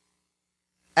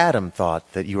 Adam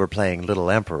thought that you were playing Little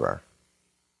Emperor.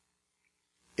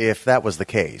 If that was the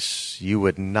case, you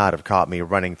would not have caught me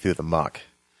running through the muck.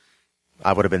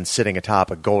 I would have been sitting atop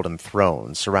a golden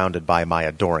throne, surrounded by my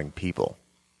adoring people.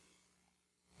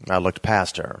 I looked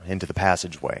past her, into the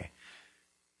passageway.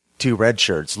 2 red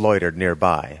shirts loitered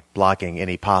nearby, blocking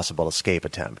any possible escape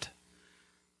attempt.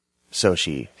 So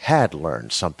she had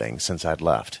learned something since I'd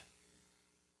left.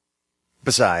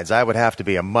 Besides, I would have to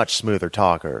be a much smoother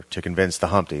talker to convince the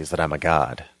Humpties that I'm a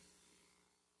god.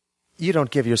 You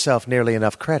don't give yourself nearly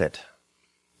enough credit.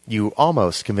 You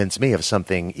almost convinced me of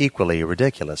something equally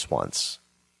ridiculous once.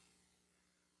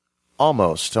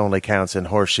 Almost only counts in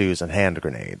horseshoes and hand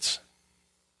grenades.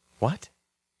 What?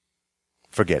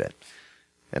 Forget it.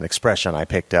 An expression I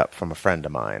picked up from a friend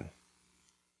of mine.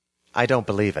 I don't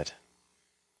believe it.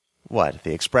 What,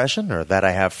 the expression, or that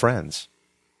I have friends?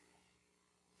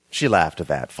 She laughed at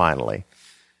that, finally.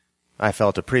 I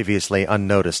felt a previously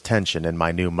unnoticed tension in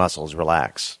my new muscles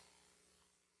relax.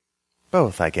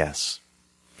 Both, I guess,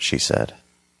 she said.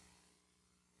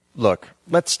 Look,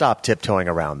 let's stop tiptoeing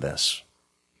around this.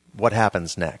 What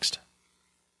happens next?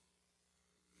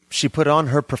 She put on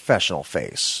her professional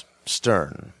face,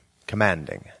 stern,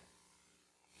 commanding,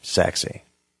 sexy.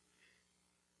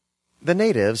 The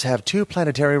natives have 2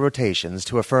 planetary rotations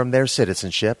to affirm their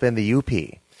citizenship in the UP,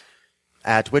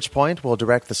 at which point we'll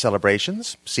direct the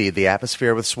celebrations, seed the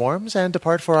atmosphere with swarms, and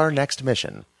depart for our next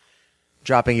mission,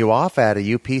 dropping you off at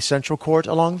a UP Central Court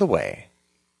along the way.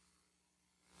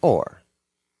 Or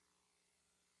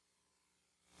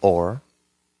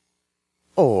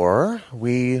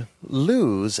we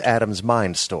lose Adam's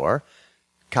Mind Store,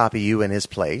 copy you in his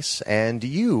place, and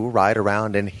you ride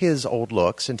around in his old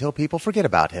looks until people forget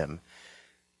about him,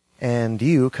 and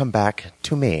you come back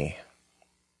to me.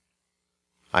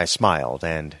 I smiled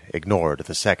and ignored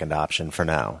the second option for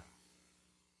now.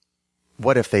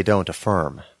 What if they don't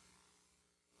affirm?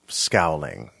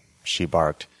 Scowling, she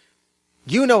barked.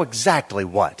 You know exactly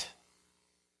what.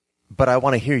 But I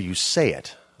want to hear you say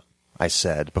it, I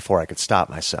said before I could stop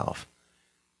myself.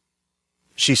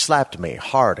 She slapped me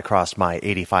hard across my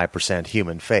 85%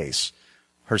 human face,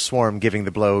 her swarm giving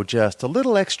the blow just a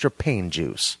little extra pain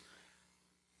juice.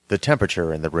 The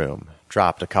temperature in the room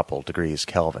dropped a couple degrees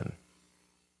Kelvin.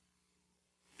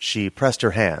 She pressed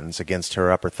her hands against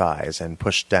her upper thighs and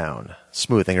pushed down,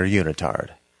 smoothing her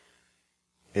unitard.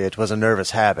 It was a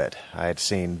nervous habit I had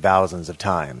seen thousands of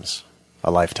times, a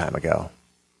lifetime ago.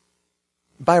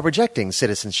 By rejecting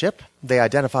citizenship, they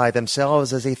identify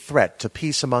themselves as a threat to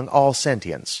peace among all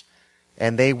sentients,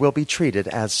 and they will be treated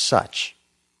as such.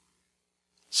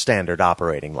 Standard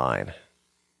operating line.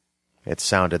 It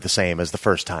sounded the same as the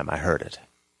first time I heard it.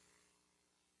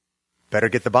 Better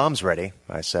get the bombs ready,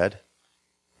 I said.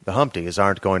 The Humpties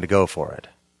aren't going to go for it.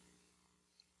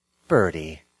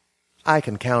 Birdie, I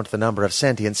can count the number of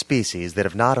sentient species that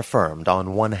have not affirmed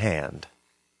on one hand.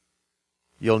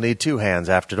 You'll need 2 hands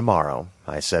after tomorrow,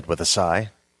 I said with a sigh.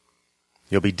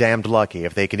 You'll be damned lucky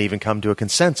if they can even come to a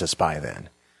consensus by then.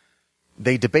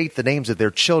 They debate the names of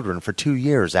their children for 2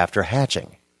 years after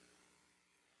hatching.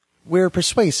 We're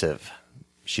persuasive,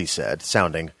 she said,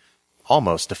 sounding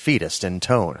almost defeatist in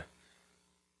tone.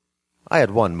 I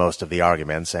had won most of the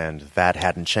arguments, and that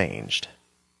hadn't changed.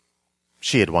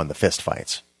 She had won the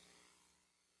fistfights.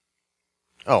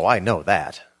 Oh, I know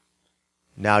that.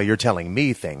 Now you're telling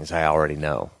me things I already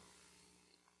know.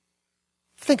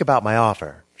 Think about my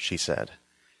offer, she said.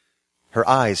 Her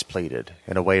eyes pleaded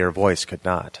in a way her voice could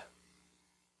not.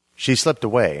 She slipped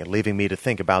away, leaving me to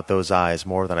think about those eyes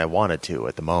more than I wanted to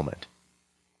at the moment.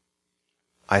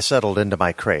 I settled into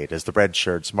my crate as the red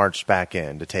shirts marched back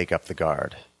in to take up the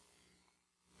guard.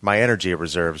 My energy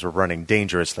reserves were running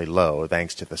dangerously low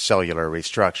thanks to the cellular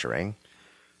restructuring,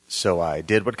 so I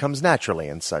did what comes naturally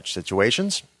in such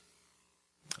situations.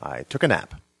 I took a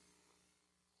nap.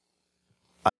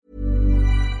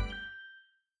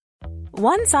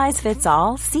 One size fits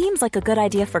all seems like a good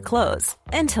idea for clothes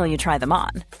until you try them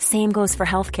on. Same goes for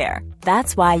healthcare.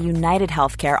 That's why United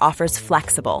Healthcare offers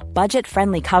flexible,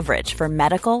 budget-friendly coverage for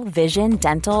medical, vision,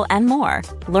 dental, and more.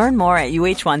 Learn more at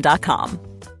UH1.com.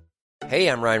 Hey,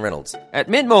 I'm Ryan Reynolds. At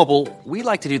Mint Mobile, we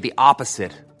like to do the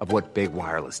opposite of what Big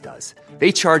Wireless does.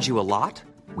 They charge you a lot,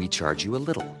 we charge you a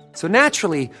little. So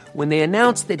naturally, when they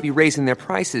announced they'd be raising their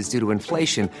prices due to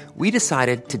inflation, we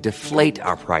decided to deflate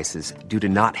our prices due to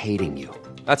not hating you.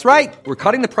 That's right. We're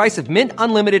cutting the price of Mint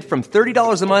Unlimited from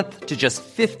 $30 a month to just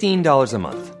 $15 a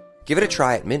month. Give it a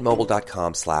try at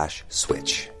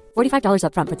mintmobile.com/switch. $45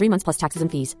 up front for 3 months plus taxes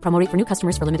and fees. Promo rate for new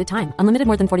customers for limited time. Unlimited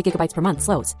more than 40 gigabytes per month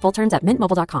slows. Full terms at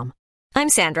mintmobile.com. I'm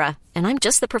Sandra, and I'm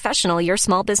just the professional your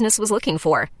small business was looking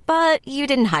for. But you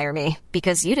didn't hire me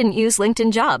because you didn't use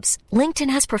LinkedIn Jobs. LinkedIn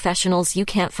has professionals you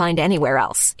can't find anywhere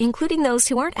else, including those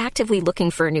who aren't actively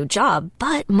looking for a new job,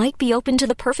 but might be open to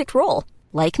the perfect role,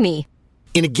 like me.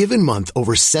 In a given month,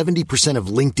 over 70% of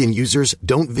LinkedIn users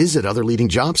don't visit other leading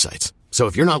job sites. So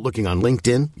if you're not looking on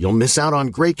LinkedIn, you'll miss out on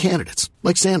great candidates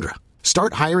like Sandra.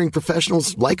 Start hiring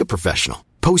professionals like a professional.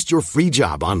 Post your free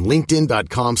job on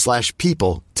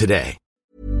linkedin.com/people today.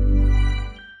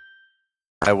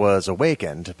 I was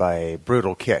awakened by a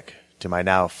brutal kick to my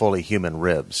now fully human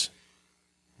ribs.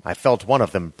 I felt one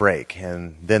of them break,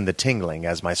 and then the tingling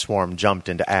as my swarm jumped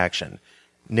into action,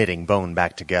 knitting bone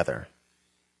back together.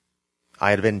 I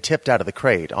had been tipped out of the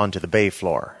crate onto the bay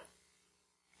floor.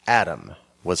 Adam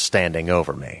was standing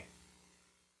over me.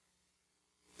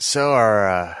 "So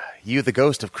are you the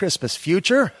ghost of Christmas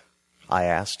future?" I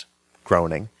asked,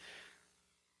 groaning.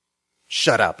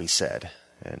 "Shut up," he said,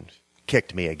 and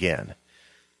kicked me again.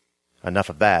 Enough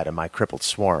of that, and my crippled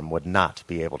swarm would not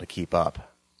be able to keep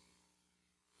up.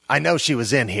 "I know she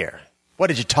was in here. What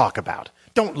did you talk about?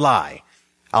 Don't lie.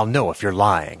 I'll know if you're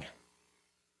lying."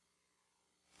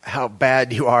 "How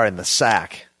bad you are in the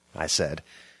sack," I said,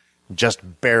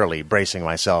 just barely bracing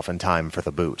myself in time for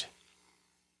the boot.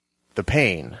 The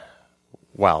pain,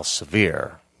 while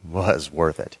severe, was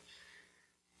worth it.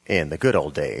 In the good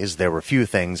old days, there were few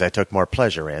things I took more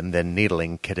pleasure in than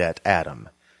needling Cadet Adam.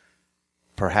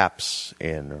 Perhaps,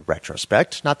 in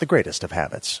retrospect, not the greatest of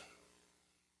habits.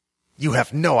 "You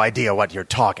have no idea what you're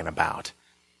talking about."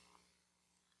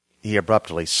 He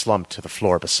abruptly slumped to the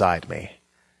floor beside me.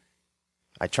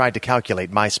 I tried to calculate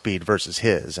my speed versus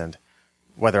his, and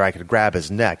whether I could grab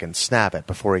his neck and snap it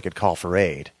before he could call for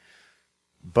aid.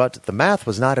 But the math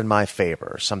was not in my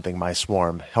favor, something my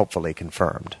swarm helpfully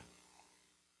confirmed.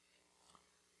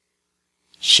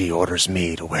 "She orders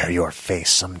me to wear your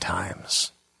face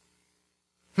sometimes."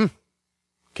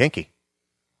 Kinky.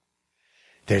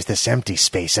 "There's this empty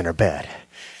space in her bed,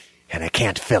 and I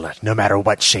can't fill it no matter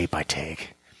what shape I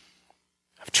take.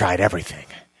 I've tried everything.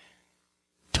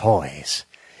 Toys,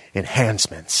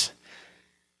 enhancements.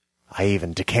 I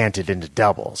even decanted into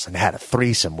doubles and had a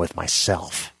threesome with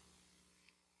myself.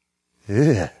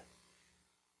 Ugh.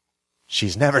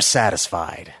 She's never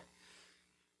satisfied."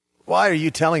 "Why are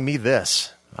you telling me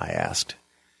this?" I asked.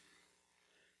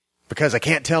 "Because I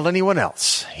can't tell anyone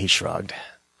else," he shrugged.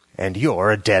 "And you're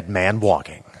a dead man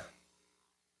walking."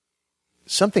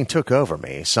 Something took over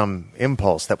me, some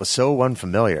impulse that was so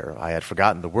unfamiliar I had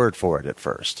forgotten the word for it at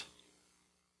first.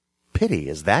 "Pity,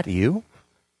 is that you?"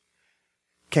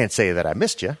 "Can't say that I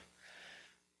missed you.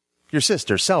 Your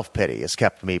sister's self-pity has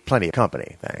kept me plenty of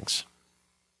company, thanks."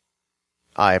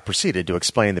 I proceeded to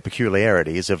explain the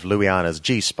peculiarities of Luiana's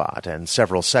G-spot and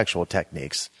several sexual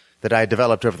techniques that I had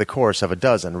developed over the course of a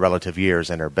dozen relative years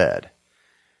in her bed.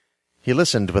 He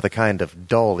listened with a kind of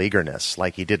dull eagerness,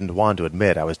 like he didn't want to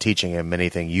admit I was teaching him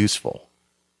anything useful.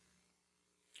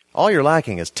 "All you're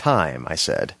lacking is time," I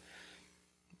said.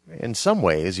 "In some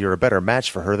ways, you're a better match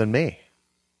for her than me."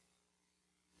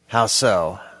 "How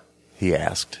so?" he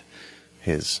asked,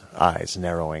 his eyes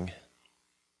narrowing.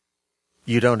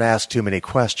 "You don't ask too many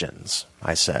questions,"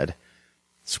 I said,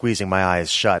 squeezing my eyes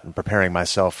shut and preparing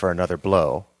myself for another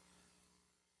blow.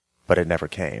 But it never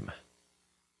came.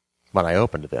 When I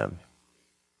opened them,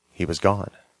 he was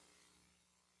gone.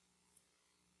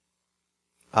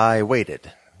 I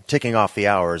waited, ticking off the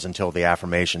hours until the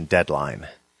affirmation deadline.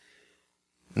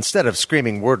 Instead of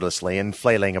screaming wordlessly and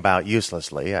flailing about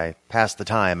uselessly, I passed the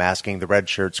time asking the red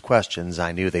shirts questions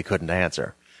I knew they couldn't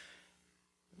answer.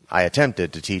 I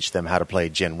attempted to teach them how to play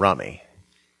gin rummy.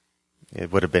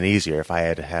 It would have been easier if I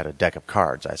had had a deck of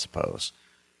cards, I suppose.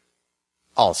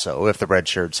 Also, if the red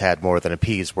shirts had more than a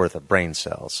pea's worth of brain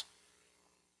cells.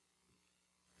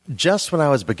 Just when I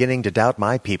was beginning to doubt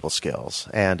my people skills,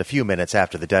 and a few minutes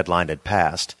after the deadline had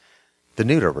passed, the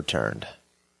neuter returned.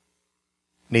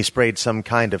 He sprayed some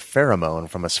kind of pheromone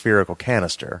from a spherical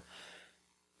canister,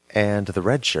 and the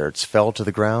red shirts fell to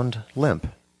the ground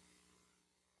limp.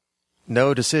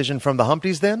 "No decision from the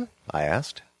Humpties, then?" I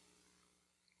asked.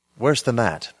 "Worse than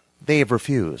that. They've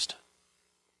refused."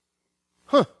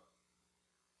 "Huh.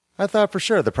 I thought for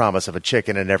sure the promise of a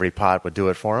chicken in every pot would do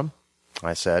it for 'em,"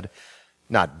 I said,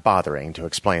 not bothering to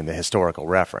explain the historical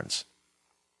reference.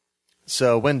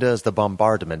 "So when does the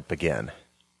bombardment begin?"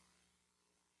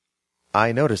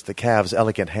 I noticed that Cav's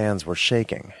elegant hands were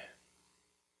shaking.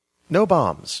 "No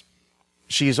bombs.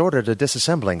 She's ordered a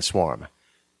disassembling swarm.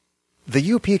 The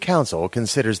UP Council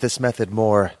considers this method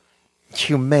more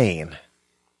humane."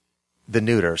 The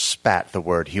neuter spat the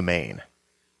word humane.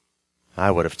 I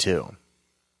would have too.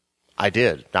 I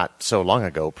did, not so long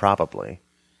ago, probably.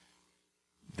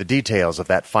 The details of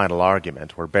that final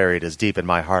argument were buried as deep in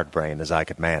my heart brain as I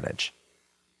could manage.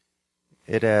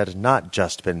 It had not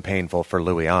just been painful for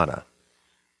Luiana.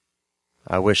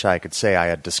 I wish I could say I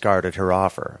had discarded her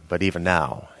offer, but even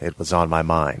now it was on my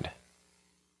mind.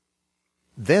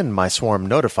 Then my swarm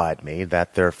notified me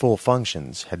that their full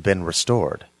functions had been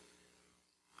restored.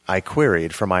 I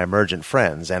queried for my emergent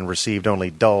friends and received only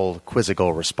dull,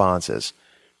 quizzical responses.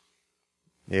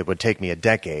 It would take me a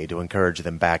decade to encourage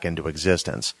them back into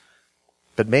existence,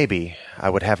 but maybe I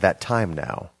would have that time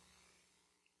now.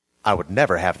 I would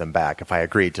never have them back if I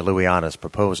agreed to Luiana's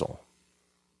proposal.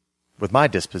 With my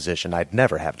disposition, I'd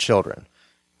never have children.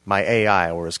 My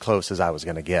AI were as close as I was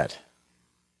going to get.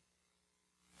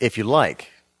 If you like,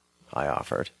 I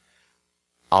offered,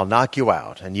 I'll knock you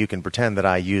out, and you can pretend that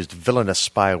I used villainous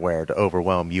spyware to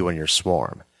overwhelm you and your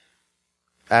swarm.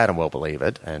 Adam will believe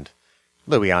it, and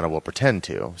Luiana will pretend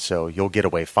to, so you'll get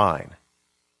away fine.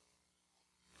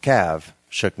 Cav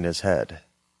shook in his head.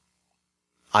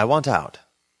 I want out.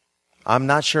 I'm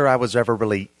not sure I was ever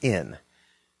really in.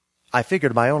 I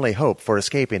figured my only hope for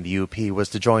escaping the UP was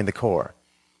to join the Corps.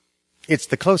 It's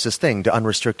the closest thing to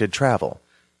unrestricted travel.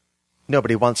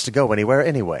 Nobody wants to go anywhere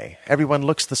anyway. Everyone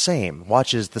looks the same,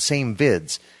 watches the same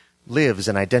vids, lives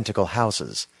in identical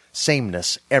houses.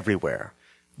 Sameness everywhere.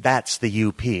 That's the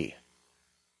UP.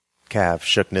 Cav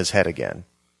shook in his head again.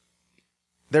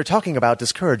 They're talking about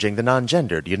discouraging the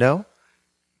non-gendered, you know?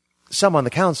 Some on the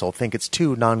council think it's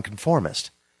too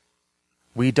nonconformist.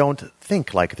 We don't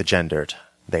think like the gendered,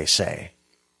 they say.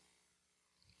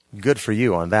 Good for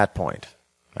you on that point,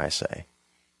 I say.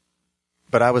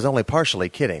 But I was only partially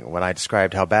kidding when I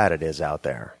described how bad it is out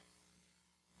there.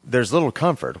 There's little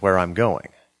comfort where I'm going.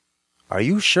 Are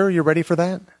you sure you're ready for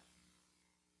that?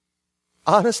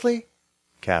 Honestly,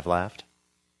 Cav laughed,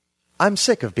 I'm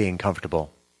sick of being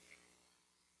comfortable.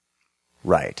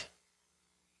 Right.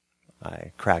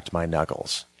 I cracked my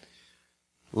knuckles.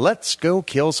 Let's go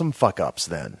kill some fuck-ups,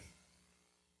 then.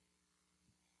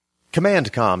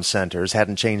 Command comm centers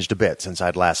hadn't changed a bit since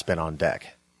I'd last been on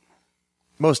deck.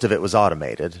 Most of it was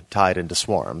automated, tied into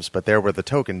swarms, but there were the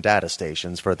token data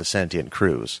stations for the sentient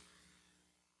crews.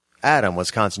 Adam was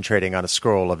concentrating on a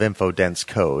scroll of info-dense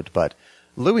code, but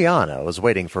Luiana was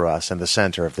waiting for us in the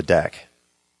center of the deck.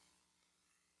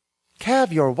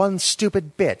 Cav, you're one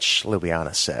stupid bitch,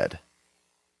 Luiana said.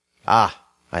 Ah,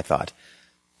 I thought.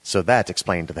 So that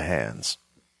explained the hands.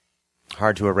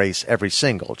 Hard to erase every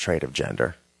single trait of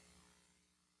gender.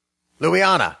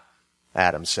 Luiana,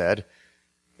 Adam said,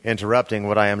 interrupting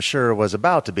what I am sure was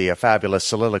about to be a fabulous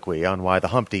soliloquy on why the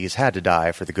Humpties had to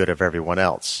die for the good of everyone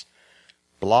else.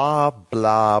 Blah,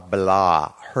 blah,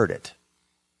 blah. Heard it.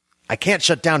 I can't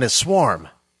shut down his swarm.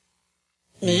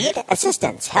 Need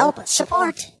assistance, help,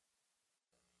 support.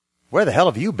 Where the hell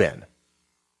have you been?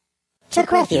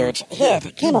 Took refuge,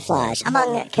 hid, camouflage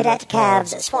among Cadet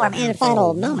Cav's swarm in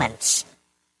final moments.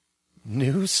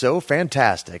 News so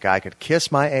fantastic I could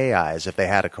kiss my AIs if they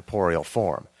had a corporeal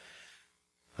form.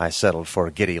 I settled for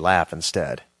a giddy laugh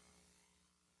instead.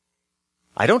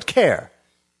 I don't care,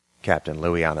 Captain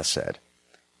Luiana said.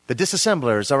 The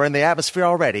disassemblers are in the atmosphere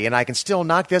already, and I can still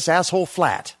knock this asshole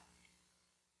flat.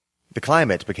 The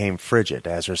climate became frigid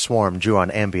as her swarm drew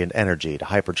on ambient energy to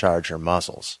hypercharge her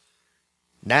muscles.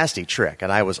 Nasty trick,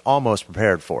 and I was almost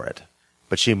prepared for it,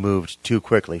 but she moved too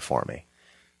quickly for me.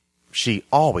 She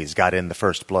always got in the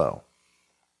first blow.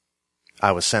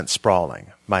 I was sent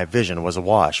sprawling. My vision was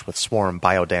awash with swarm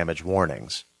biodamage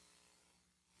warnings.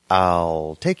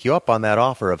 I'll take you up on that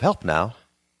offer of help now.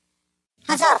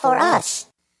 Huzzah for us!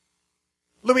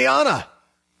 Luiana!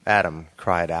 Adam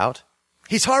cried out.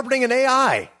 He's harboring an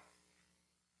AI!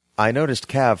 I noticed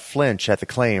Cav flinch at the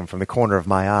claim from the corner of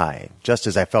my eye, just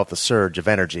as I felt the surge of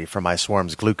energy from my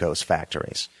swarm's glucose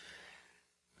factories.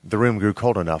 The room grew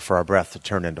cold enough for our breath to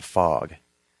turn into fog.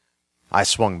 I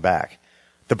swung back.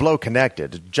 The blow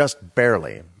connected, just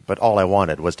barely, but all I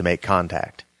wanted was to make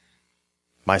contact.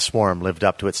 My swarm lived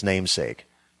up to its namesake,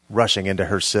 rushing into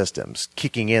her systems,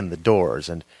 kicking in the doors,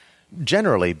 and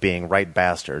generally being right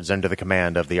bastards under the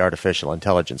command of the artificial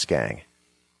intelligence gang.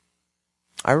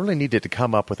 I really needed to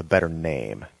come up with a better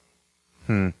name.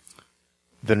 The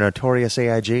Notorious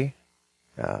AIG?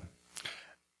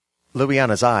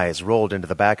 Luiana's eyes rolled into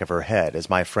the back of her head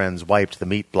as my friends wiped the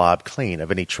meat blob clean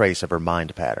of any trace of her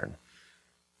mind pattern.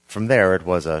 From there it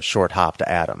was a short hop to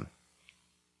Adam.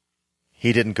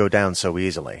 He didn't go down so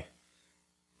easily.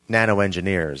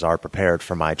 Nano-engineers are prepared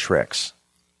for my tricks.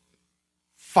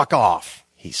 Fuck off,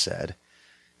 he said,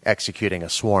 executing a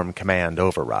swarm command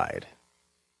override.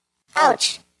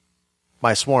 Ouch!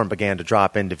 My swarm began to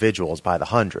drop individuals by the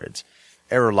hundreds,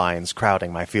 error lines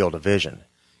crowding my field of vision.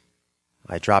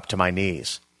 I dropped to my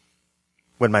knees.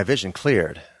 When my vision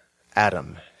cleared,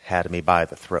 Adam had me by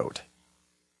the throat.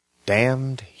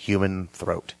 Damned human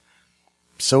throat.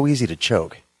 So easy to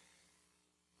choke.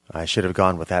 I should have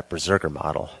gone with that berserker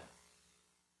model.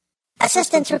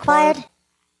 Assistance required?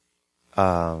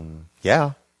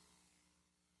 Yeah.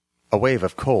 A wave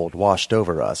of cold washed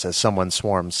over us as someone's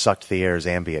swarm sucked the air's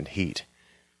ambient heat.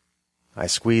 I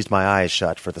squeezed my eyes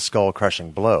shut for the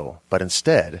skull-crushing blow, but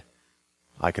instead,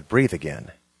 I could breathe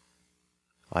again.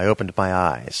 I opened my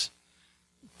eyes.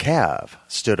 Cav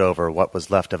stood over what was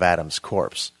left of Adam's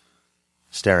corpse,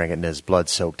 staring at his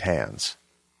blood-soaked hands.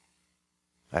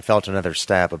 I felt another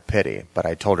stab of pity, but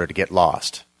I told her to get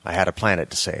lost. I had a planet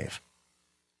to save.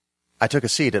 I took a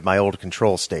seat at my old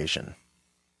control station.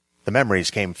 The memories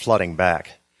came flooding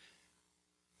back.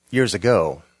 Years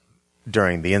ago,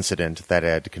 during the incident that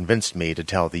had convinced me to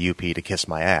tell the UP to kiss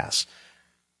my ass,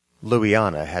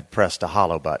 Louisiana had pressed a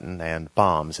hollow button and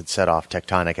bombs had set off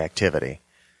tectonic activity.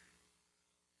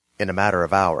 In a matter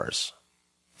of hours,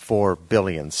 4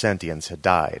 billion sentients had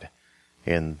died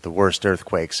in the worst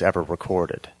earthquakes ever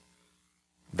recorded.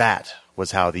 That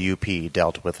was how the UP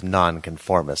dealt with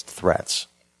nonconformist threats.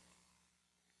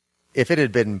 If it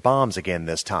had been bombs again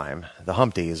this time, the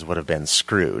Humpties would have been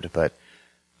screwed, but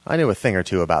I knew a thing or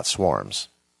two about swarms.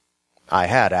 I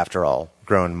had, after all,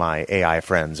 grown my AI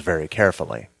friends very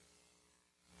carefully.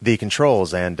 The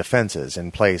controls and defenses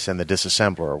in place in the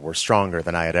disassembler were stronger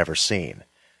than I had ever seen.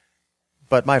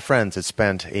 But my friends had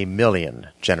spent 1 million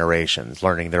generations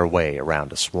learning their way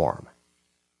around a swarm.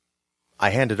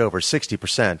 I handed over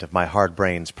 60% of my hard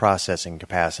brain's processing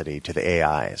capacity to the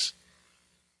AIs.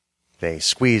 They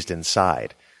squeezed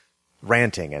inside,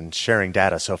 ranting and sharing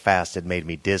data so fast it made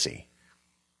me dizzy.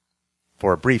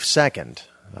 For a brief second,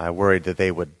 I worried that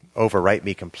they would overwrite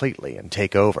me completely and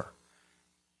take over.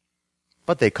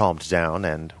 But they calmed down,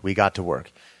 and we got to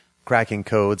work, cracking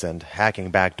codes and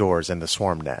hacking back doors in the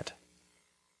swarm net.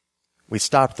 We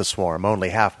stopped the swarm only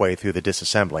halfway through the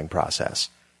disassembling process.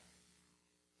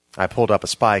 I pulled up a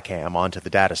spy cam onto the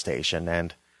data station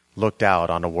and looked out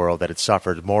on a world that had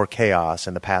suffered more chaos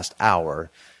in the past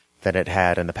hour than it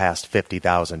had in the past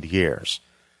 50,000 years.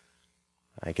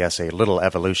 I guess a little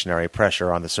evolutionary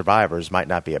pressure on the survivors might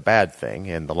not be a bad thing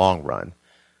in the long run.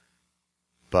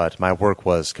 But my work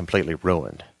was completely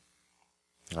ruined.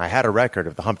 I had a record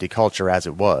of the Humpty culture as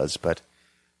it was, but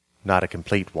not a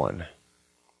complete one.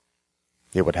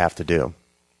 It would have to do.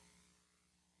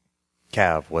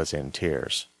 Cav was in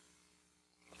tears.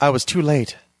 I was too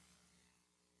late.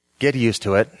 Get used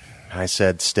to it, I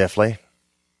said stiffly.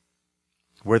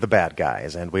 We're the bad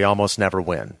guys, and we almost never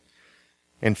win.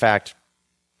 In fact,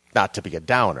 not to be a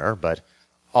downer, but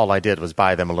all I did was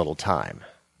buy them a little time.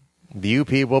 The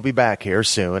UP will be back here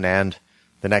soon, and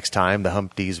the next time the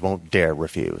Humpties won't dare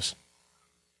refuse.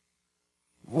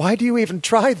 Why do you even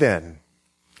try, then?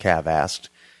 Cav asked,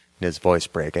 his voice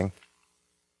breaking.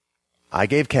 I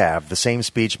gave Cav the same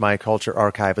speech my culture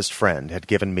archivist friend had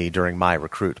given me during my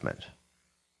recruitment.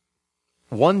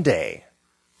 One day,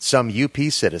 some UP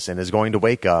citizen is going to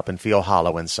wake up and feel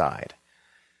hollow inside.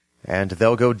 And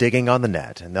they'll go digging on the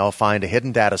net, and they'll find a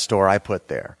hidden data store I put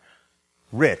there,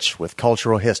 rich with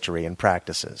cultural history and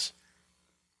practices.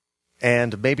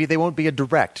 And maybe they won't be a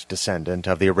direct descendant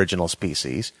of the original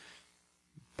species,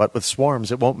 but with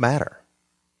swarms it won't matter.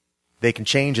 They can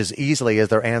change as easily as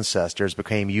their ancestors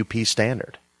became UP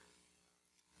standard.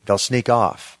 They'll sneak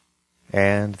off,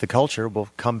 and the culture will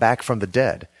come back from the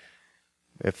dead,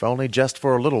 if only just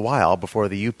for a little while before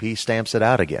the UP stamps it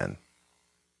out again.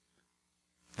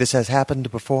 This has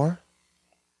happened before?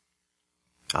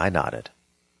 I nodded.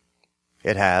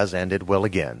 It has, and it will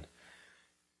again.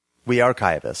 We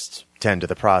archivists tend to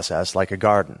the process like a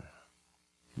garden.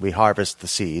 We harvest the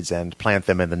seeds and plant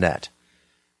them in the net.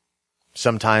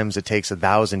 Sometimes it takes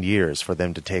 1,000 years for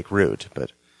them to take root,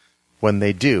 but when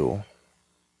they do,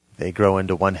 they grow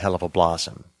into one hell of a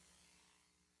blossom.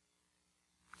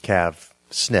 Cav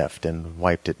sniffed and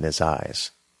wiped it in his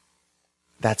eyes.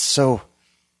 That's so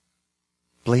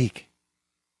bleak.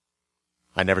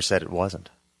 I never said it wasn't.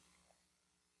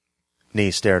 Nee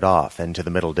stared off into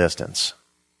the middle distance.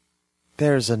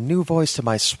 There's a new voice to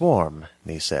my swarm,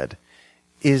 Nee said.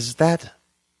 Is that...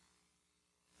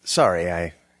 Sorry,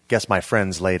 I guess my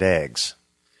friends laid eggs.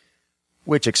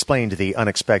 Which explained the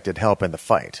unexpected help in the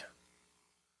fight.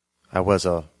 I was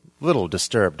a little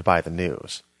disturbed by the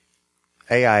news.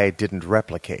 AI didn't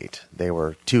replicate. They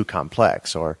were too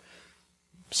complex, or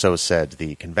so said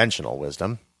the conventional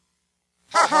wisdom.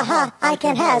 Ha ha ha, I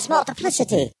can has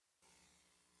multiplicity.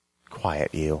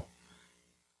 Quiet, you.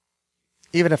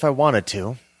 Even if I wanted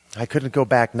to, I couldn't go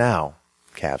back now,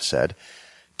 Cav said,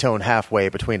 tone halfway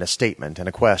between a statement and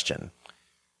a question.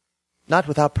 Not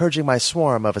without purging my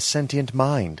swarm of a sentient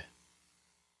mind.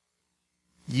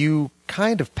 You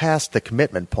kind of passed the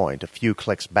commitment point a few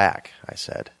clicks back, I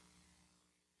said.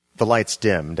 The lights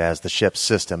dimmed as the ship's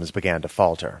systems began to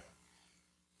falter.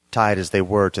 Tied as they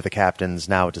were to the captain's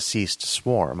now-deceased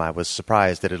swarm, I was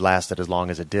surprised it had lasted as long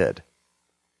as it did.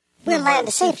 We'll land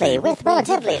safely with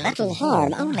relatively little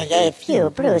harm, only a few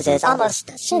bruises,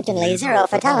 almost certainly 0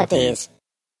 fatalities.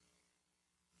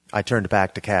 I turned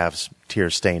back to Cav's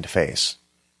tear-stained face.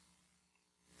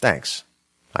 Thanks,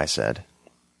 I said.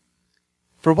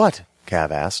 For what?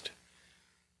 Cav asked.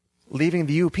 Leaving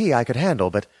the UP I could handle,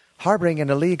 but harboring an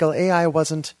illegal AI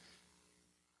wasn't...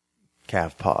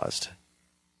 Cav paused.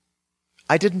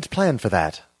 I didn't plan for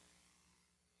that.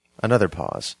 Another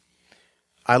pause.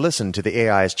 I listened to the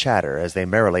AI's chatter as they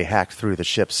merrily hacked through the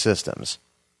ship's systems.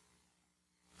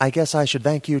 I guess I should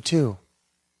thank you, too.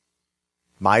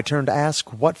 My turn to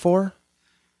ask what for?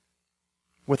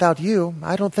 Without you,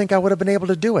 I don't think I would have been able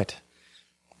to do it.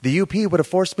 The UP would have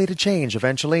forced me to change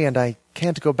eventually, and I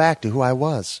can't go back to who I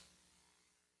was.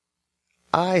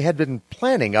 I had been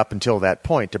planning up until that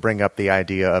point to bring up the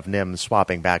idea of Nim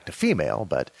swapping back to female,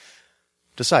 but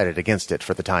decided against it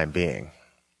for the time being.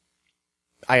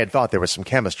 I had thought there was some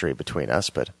chemistry between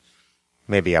us, but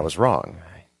maybe I was wrong.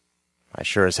 I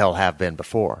sure as hell have been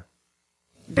before.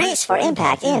 Brace for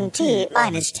impact in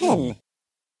T-10.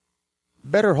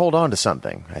 Better hold on to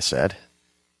something, I said.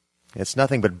 It's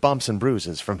nothing but bumps and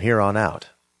bruises from here on out.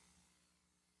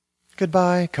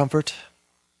 Goodbye, comfort,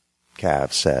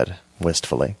 Cav said,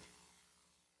 wistfully.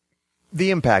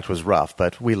 The impact was rough,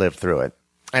 but we lived through it,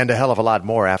 and a hell of a lot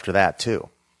more after that, too.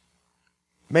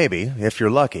 Maybe, if you're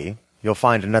lucky, you'll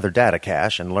find another data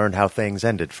cache and learn how things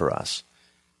ended for us.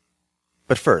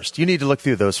 But first, you need to look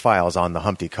through those files on the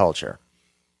Humpty culture.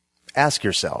 Ask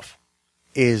yourself,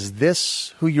 is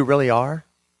this who you really are?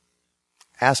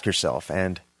 Ask yourself,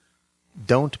 and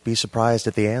don't be surprised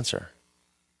at the answer.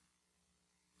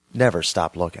 Never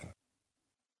stop looking.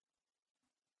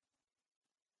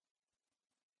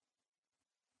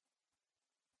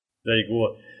 There you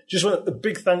go. Just want a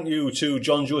big thank you to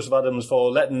John Joseph Adams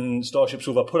for letting Starship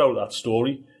Sofa put out that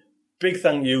story. Big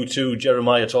thank you to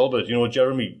Jeremiah Talbot. You know,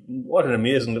 Jeremy, what an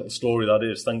amazing little story that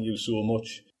is. Thank you so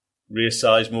much. Ray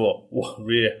Sizemore.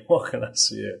 Ray, what can I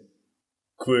say?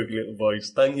 Quirky little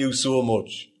voice. Thank you so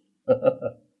much.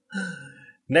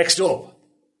 Next up,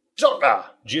 Dr.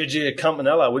 JJ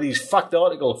Campanella with his fact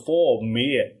article for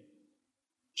May.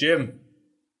 Jim,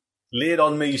 lay it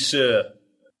on me, sir.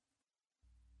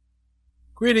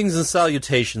 Greetings and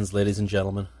salutations, ladies and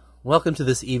gentlemen. Welcome to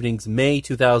this evening's May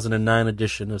 2009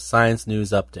 edition of Science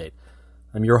News Update.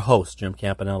 I'm your host, Jim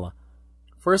Campanella.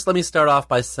 First, let me start off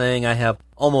by saying I have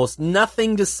almost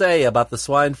nothing to say about the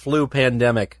swine flu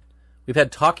pandemic. We've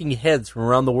had talking heads from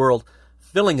around the world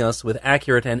filling us with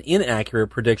accurate and inaccurate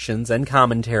predictions and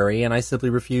commentary, and I simply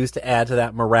refuse to add to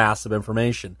that morass of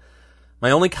information.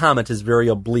 My only comment is very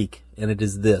oblique, and it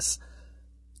is this.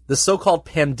 This so-called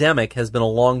pandemic has been a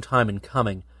long time in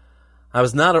coming. I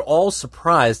was not at all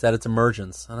surprised at its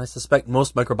emergence, and I suspect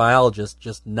most microbiologists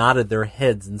just nodded their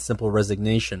heads in simple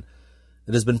resignation.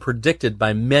 It has been predicted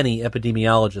by many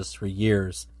epidemiologists for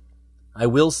years. I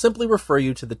will simply refer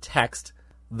you to the text,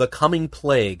 The Coming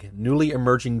Plague, Newly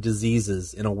Emerging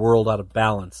Diseases in a World Out of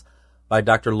Balance, by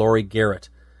Dr. Laurie Garrett.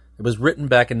 It was written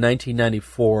back in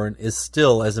 1994 and is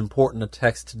still as important a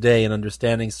text today in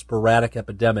understanding sporadic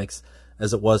epidemics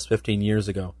as it was 15 years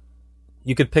ago.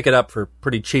 You could pick it up for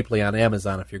pretty cheaply on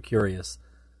Amazon if you're curious.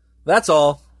 That's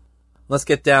all. Let's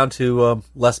get down to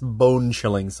less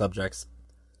bone-chilling subjects.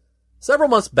 Several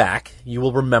months back, you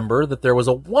will remember that there was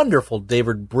a wonderful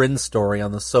David Brin story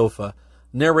on the sofa,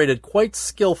 narrated quite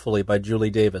skillfully by Julie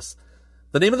Davis.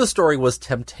 The name of the story was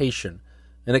Temptation,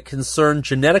 and it concerned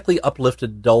genetically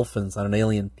uplifted dolphins on an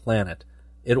alien planet.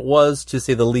 It was, to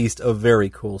say the least, a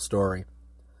very cool story.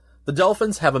 The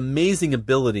dolphins have amazing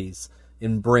abilities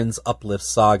in Brin's Uplift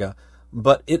saga,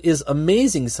 but it is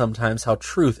amazing sometimes how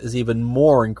truth is even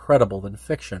more incredible than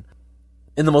fiction.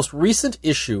 In the most recent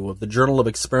issue of the Journal of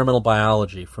Experimental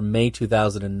Biology from May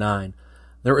 2009,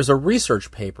 there is a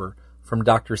research paper from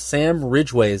Dr. Sam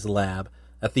Ridgway's lab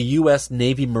at the U.S.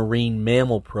 Navy Marine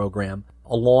Mammal Program,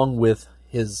 along with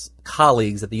his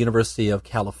colleagues at the University of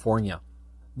California.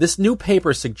 This new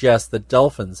paper suggests that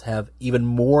dolphins have even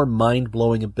more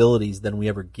mind-blowing abilities than we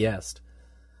ever guessed.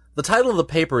 The title of the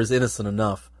paper is innocent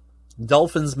enough.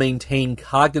 Dolphins maintain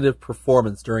cognitive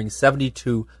performance during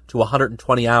 72 to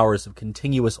 120 hours of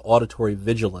continuous auditory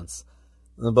vigilance.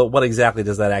 But what exactly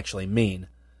does that actually mean?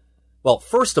 Well,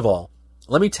 first of all,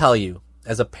 let me tell you,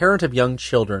 as a parent of young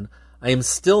children, I am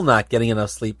still not getting enough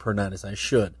sleep per night as I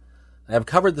should. I have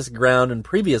covered this ground in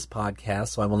previous podcasts,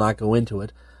 so I will not go into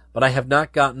it, but I have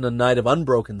not gotten a night of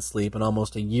unbroken sleep in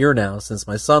almost a year now since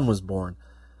my son was born.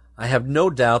 I have no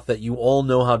doubt that you all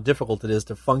know how difficult it is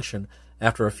to function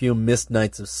after a few missed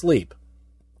nights of sleep.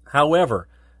 However,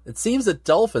 it seems that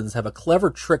dolphins have a clever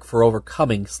trick for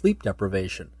overcoming sleep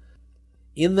deprivation.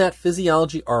 In that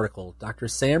physiology article, Dr.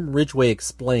 Sam Ridgway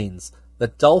explains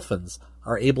that dolphins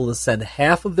are able to send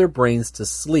half of their brains to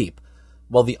sleep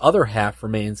while the other half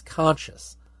remains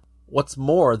conscious. What's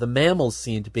more, the mammals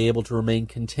seem to be able to remain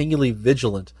continually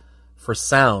vigilant for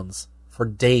sounds for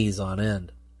days on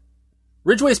end.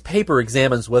 Ridgway's paper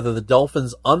examines whether the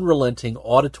dolphin's unrelenting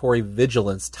auditory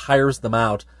vigilance tires them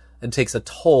out and takes a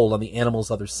toll on the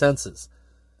animal's other senses.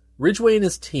 Ridgway and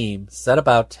his team set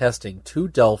about testing 2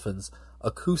 dolphins'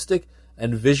 acoustic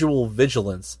and visual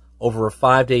vigilance over a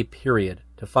 5-day period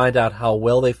to find out how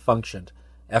well they functioned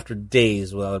after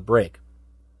days without a break.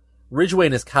 Ridgway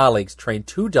and his colleagues trained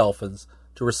 2 dolphins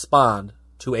to respond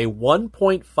to a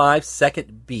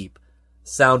 1.5-second beep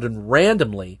sounded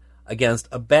randomly against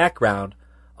a background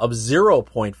of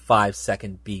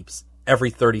 0.5-second beeps every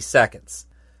 30 seconds.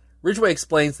 Ridgway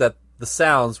explains that the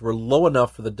sounds were low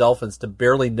enough for the dolphins to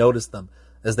barely notice them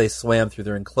as they swam through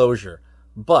their enclosure,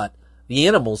 but the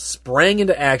animals sprang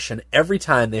into action every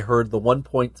time they heard the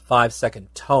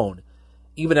 1.5-second tone,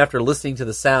 even after listening to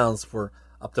the sounds for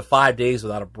up to 5 days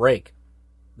without a break.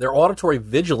 Their auditory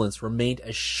vigilance remained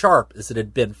as sharp as it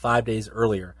had been 5 days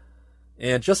earlier.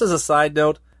 And just as a side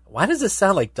note, why does this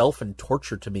sound like dolphin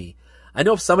torture to me? I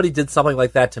know if somebody did something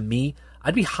like that to me,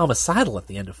 I'd be homicidal at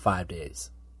the end of 5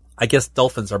 days. I guess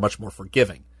dolphins are much more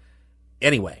forgiving.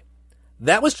 Anyway,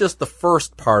 that was just the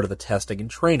first part of the testing and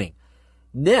training.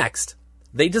 Next,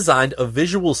 they designed a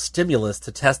visual stimulus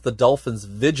to test the dolphins'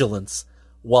 vigilance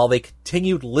while they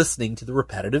continued listening to the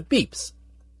repetitive beeps.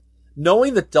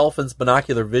 Knowing that dolphins'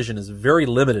 binocular vision is very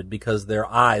limited because their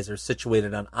eyes are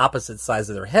situated on opposite sides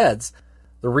of their heads,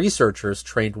 the researchers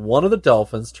trained one of the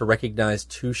dolphins to recognize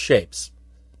 2 shapes,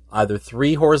 either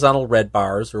 3 horizontal red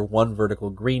bars or 1 vertical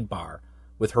green bar,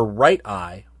 with her right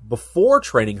eye before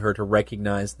training her to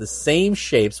recognize the same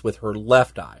shapes with her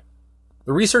left eye.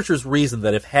 The researchers reasoned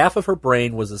that if half of her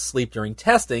brain was asleep during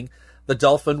testing, the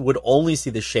dolphin would only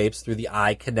see the shapes through the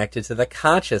eye connected to the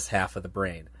conscious half of the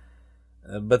brain.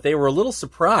 But they were a little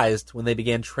surprised when they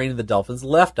began training the dolphin's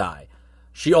left eye.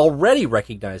 She already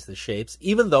recognized the shapes,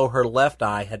 even though her left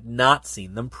eye had not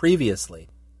seen them previously.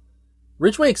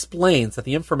 Ridgway explains that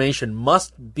the information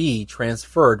must be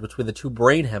transferred between the 2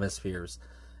 brain hemispheres,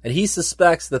 and he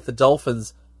suspects that the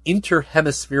dolphin's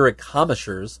interhemispheric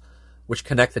commissures, which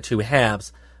connect the 2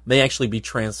 halves, may actually be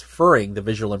transferring the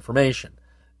visual information.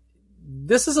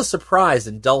 This is a surprise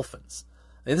in dolphins.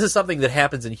 And this is something that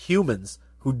happens in humans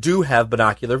who do have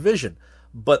binocular vision,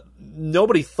 but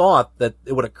nobody thought that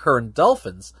it would occur in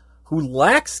dolphins who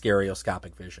lack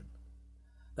stereoscopic vision.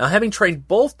 Now, having trained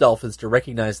both dolphins to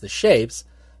recognize the shapes,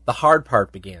 the hard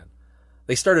part began.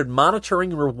 They started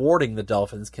monitoring and rewarding the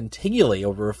dolphins continually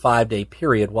over a 5-day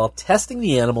period while testing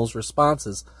the animals'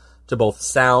 responses to both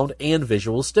sound and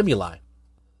visual stimuli.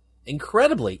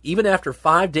 Incredibly, even after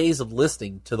 5 days of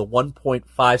listening to the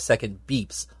 1.5-second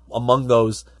beeps among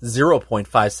those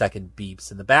 0.5-second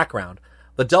beeps in the background,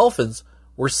 the dolphins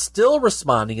were still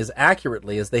responding as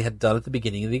accurately as they had done at the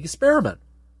beginning of the experiment.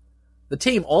 The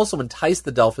team also enticed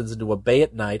the dolphins into a bay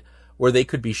at night where they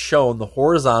could be shown the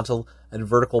horizontal and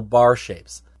vertical bar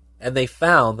shapes, and they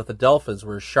found that the dolphins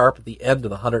were as sharp at the end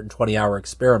of the 120-hour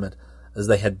experiment as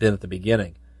they had been at the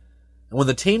beginning. And when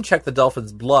the team checked the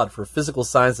dolphins' blood for physical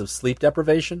signs of sleep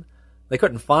deprivation, they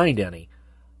couldn't find any.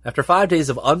 After 5 days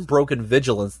of unbroken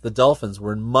vigilance, the dolphins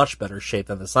were in much better shape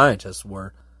than the scientists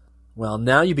were. Well,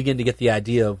 now you begin to get the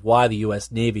idea of why the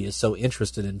U.S. Navy is so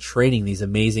interested in training these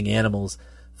amazing animals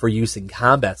for use in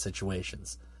combat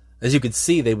situations. As you can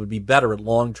see, they would be better at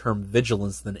long-term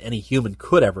vigilance than any human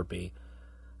could ever be.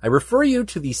 I refer you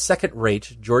to the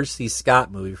second-rate George C.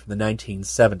 Scott movie from the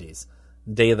 1970s,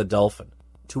 Day of the Dolphin.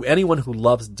 To anyone who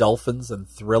loves dolphins and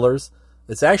thrillers,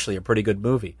 it's actually a pretty good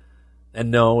movie.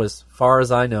 And no, as far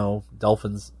as I know,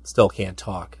 dolphins still can't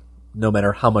talk, no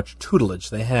matter how much tutelage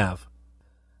they have.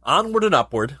 Onward and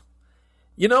upward.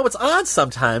 You know, it's odd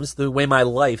sometimes the way my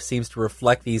life seems to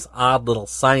reflect these odd little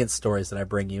science stories that I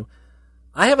bring you.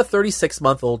 I have a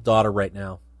 36-month-old daughter right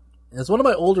now. As one of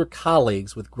my older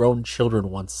colleagues with grown children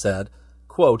once said,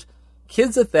 quote,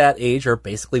 "Kids at that age are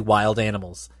basically wild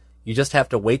animals. You just have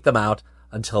to wait them out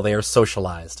until they are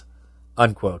socialized."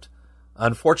 Unquote.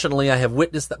 Unfortunately, I have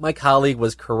witnessed that my colleague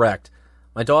was correct.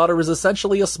 My daughter is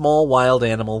essentially a small wild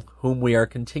animal whom we are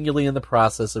continually in the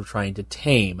process of trying to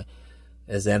tame.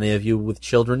 As any of you with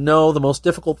children know, the most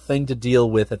difficult thing to deal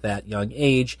with at that young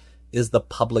age is the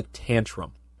public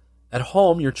tantrum. At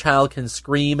home, your child can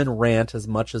scream and rant as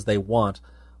much as they want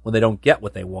when they don't get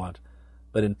what they want.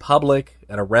 But in public,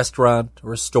 at a restaurant,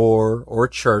 or a store, or a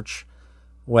church,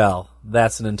 well,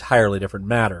 that's an entirely different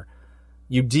matter.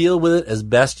 You deal with it as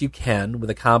best you can with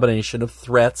a combination of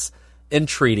threats,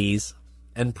 entreaties,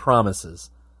 and promises.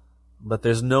 But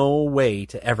there's no way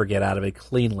to ever get out of it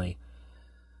cleanly.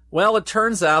 Well, it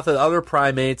turns out that other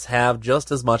primates have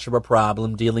just as much of a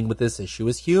problem dealing with this issue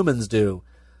as humans do.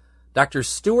 Dr.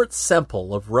 Stuart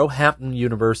Semple of Roehampton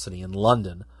University in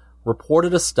London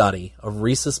reported a study of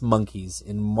rhesus monkeys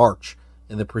in March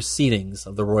in the Proceedings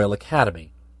of the Royal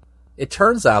Academy. It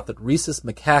turns out that rhesus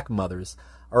macaque mothers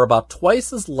are about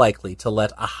twice as likely to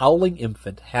let a howling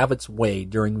infant have its way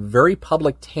during very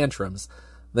public tantrums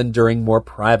than during more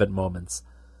private moments.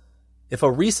 If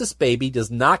a rhesus baby does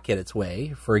not get its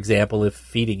way, for example if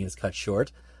feeding is cut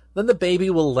short, then the baby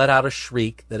will let out a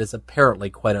shriek that is apparently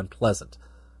quite unpleasant.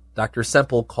 Dr.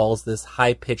 Semple calls this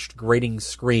high-pitched grating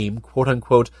scream,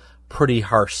 quote-unquote, pretty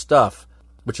harsh stuff,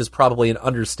 which is probably an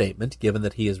understatement given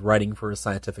that he is writing for a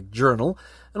scientific journal,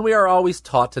 and we are always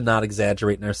taught to not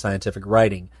exaggerate in our scientific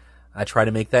writing. I try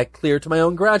to make that clear to my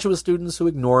own graduate students who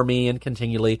ignore me and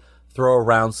continually throw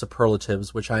around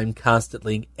superlatives which I am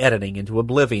constantly editing into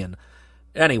oblivion.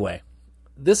 Anyway,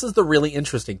 this is the really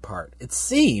interesting part. It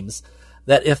seems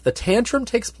that if the tantrum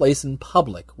takes place in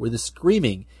public, where the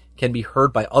screaming can be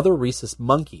heard by other rhesus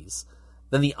monkeys,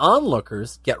 then the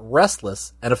onlookers get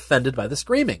restless and offended by the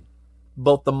screaming.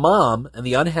 Both the mom and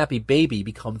the unhappy baby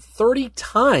become 30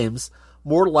 times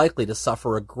more likely to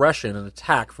suffer aggression and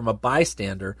attack from a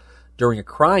bystander during a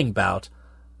crying bout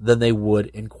than they would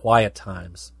in quiet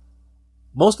times.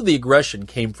 Most of the aggression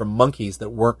came from monkeys that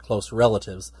weren't close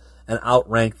relatives and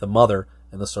outranked the mother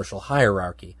in the social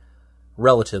hierarchy.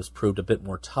 Relatives proved a bit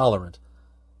more tolerant.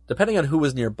 Depending on who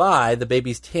was nearby, the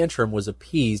baby's tantrum was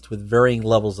appeased with varying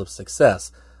levels of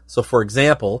success. So, for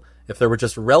example, if there were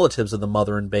just relatives of the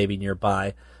mother and baby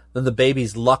nearby, then the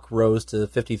baby's luck rose to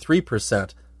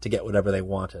 53% to get whatever they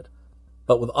wanted.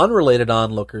 But with unrelated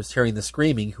onlookers hearing the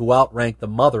screaming who outranked the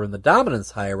mother in the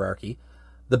dominance hierarchy,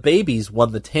 the babies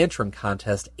won the tantrum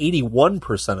contest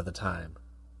 81% of the time.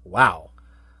 Wow.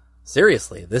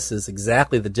 Seriously, this is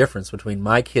exactly the difference between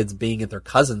my kids being at their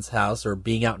cousin's house or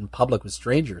being out in public with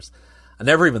strangers. I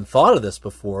never even thought of this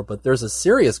before, but there's a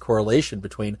serious correlation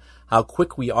between how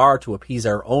quick we are to appease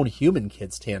our own human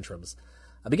kids' tantrums.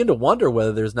 I begin to wonder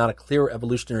whether there's not a clear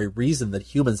evolutionary reason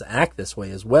that humans act this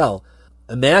way as well.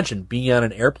 Imagine being on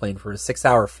an airplane for a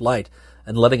 6-hour flight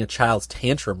and letting a child's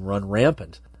tantrum run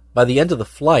rampant. By the end of the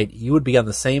flight, you would be on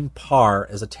the same par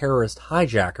as a terrorist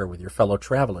hijacker with your fellow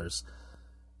travelers.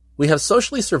 We have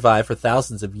socially survived for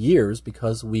thousands of years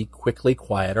because we quickly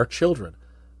quiet our children,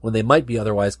 when they might be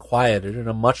otherwise quieted in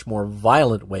a much more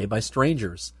violent way by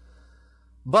strangers.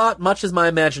 But much as my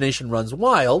imagination runs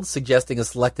wild, suggesting a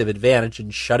selective advantage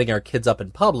in shutting our kids up in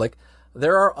public,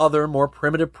 there are other more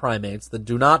primitive primates that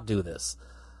do not do this.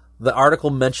 The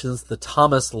article mentions the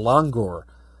Thomas longur.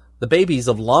 The babies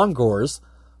of longurs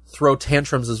throw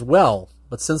tantrums as well,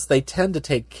 but since they tend to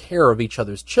take care of each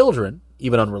other's children,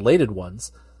 even unrelated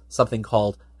ones, something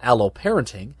called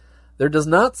alloparenting, there does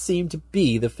not seem to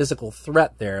be the physical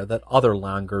threat there that other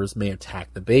longurs may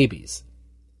attack the babies.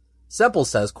 Semple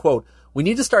says, quote, "We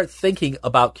need to start thinking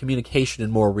about communication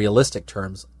in more realistic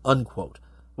terms," unquote.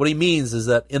 What he means is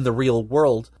that in the real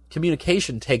world,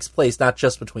 communication takes place not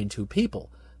just between two people.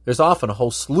 There's often a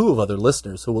whole slew of other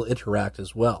listeners who will interact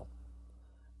as well.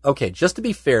 Okay, just to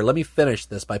be fair, let me finish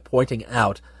this by pointing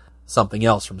out something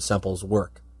else from Semple's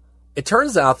work. It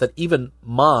turns out that even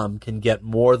mom can get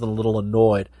more than a little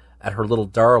annoyed at her little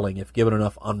darling if given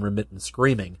enough unremittent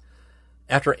screaming.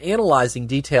 After analyzing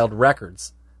detailed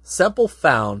records, Semple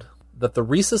found that the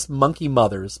rhesus monkey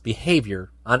mother's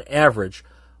behavior, on average,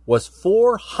 was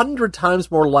 400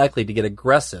 times more likely to get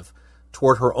aggressive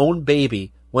toward her own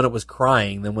baby when it was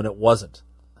crying than when it wasn't.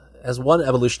 As one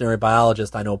evolutionary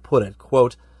biologist I know put it,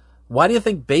 quote, "Why do you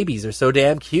think babies are so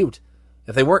damn cute?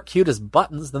 If they weren't cute as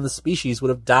buttons, then the species would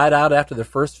have died out after their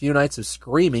first few nights of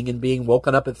screaming and being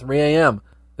woken up at 3 a.m.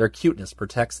 Their cuteness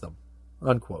protects them."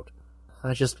 Unquote.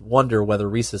 I just wonder whether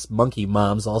rhesus monkey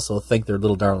moms also think their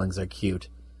little darlings are cute.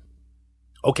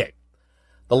 Okay.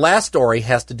 The last story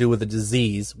has to do with a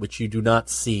disease which you do not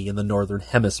see in the northern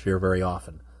hemisphere very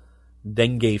often.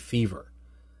 Dengue fever.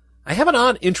 I have an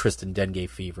odd interest in dengue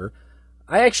fever.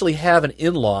 I actually have an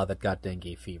in-law that got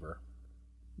dengue fever.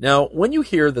 Now, when you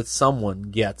hear that someone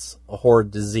gets a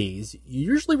horrid disease, you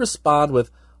usually respond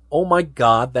with, "Oh my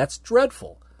God, that's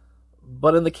dreadful."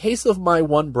 But in the case of my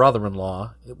one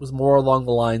brother-in-law, it was more along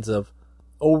the lines of,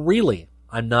 "Oh really?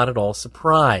 I'm not at all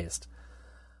surprised."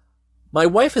 My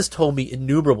wife has told me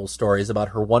innumerable stories about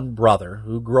her one brother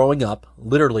who, growing up,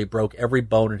 literally broke every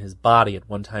bone in his body at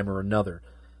one time or another.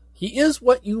 He is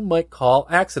what you might call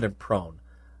accident-prone.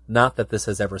 Not that this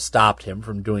has ever stopped him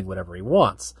from doing whatever he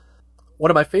wants. One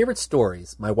of my favorite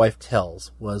stories my wife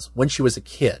tells was when she was a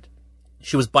kid.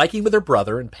 She was biking with her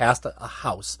brother and passed a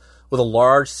house with a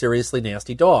large, seriously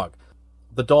nasty dog.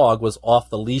 The dog was off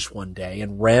the leash one day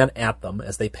and ran at them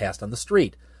as they passed on the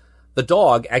street. The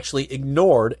dog actually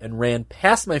ignored and ran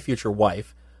past my future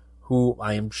wife, who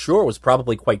I am sure was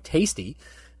probably quite tasty,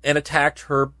 and attacked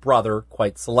her brother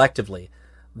quite selectively.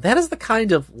 That is the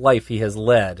kind of life he has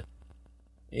led.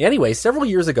 Anyway, several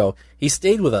years ago, he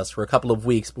stayed with us for a couple of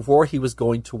weeks before he was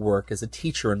going to work as a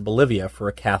teacher in Bolivia for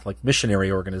a Catholic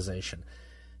missionary organization.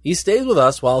 He stayed with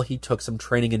us while he took some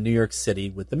training in New York City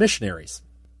with the missionaries.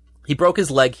 He broke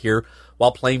his leg here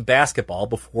while playing basketball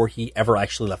before he ever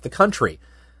actually left the country.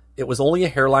 It was only a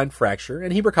hairline fracture,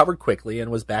 and he recovered quickly and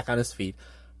was back on his feet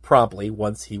promptly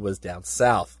once he was down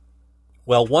south.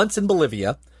 Well, once in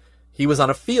Bolivia, he was on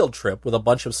a field trip with a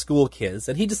bunch of school kids,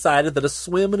 and he decided that a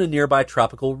swim in a nearby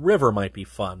tropical river might be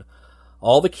fun.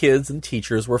 All the kids and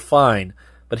teachers were fine,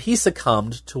 but he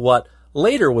succumbed to what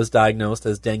later was diagnosed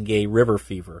as dengue river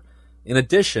fever. In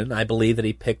addition, I believe that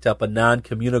he picked up a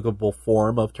non-communicable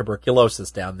form of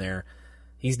tuberculosis down there.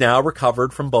 He's now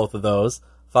recovered from both of those,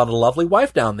 found a lovely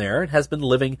wife down there, and has been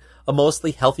living a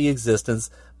mostly healthy existence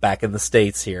back in the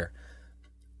States here.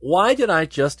 Why did I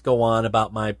just go on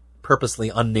about my purposely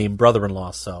unnamed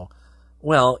brother-in-law so?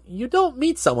 Well, you don't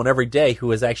meet someone every day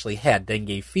who has actually had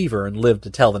dengue fever and lived to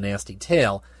tell the nasty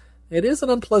tale. It is an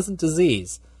unpleasant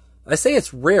disease. I say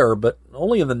it's rare, but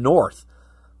only in the north.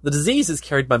 The disease is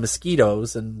carried by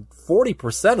mosquitoes, and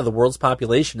 40% of the world's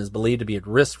population is believed to be at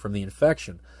risk from the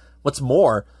infection. What's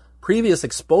more, previous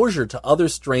exposure to other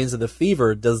strains of the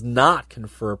fever does not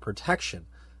confer protection.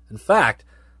 In fact,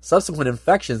 subsequent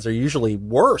infections are usually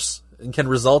worse and can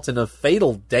result in a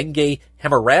fatal dengue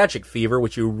hemorrhagic fever,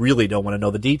 which you really don't want to know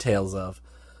the details of.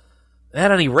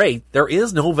 At any rate, there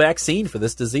is no vaccine for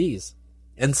this disease.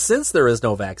 And since there is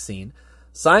no vaccine,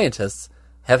 scientists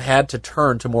have had to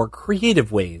turn to more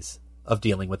creative ways of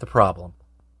dealing with the problem.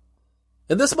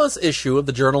 In this month's issue of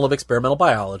the Journal of Experimental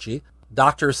Biology,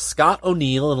 Dr. Scott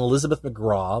O'Neill and Elizabeth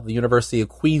McGraw of the University of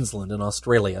Queensland in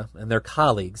Australia and their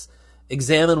colleagues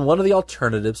examine one of the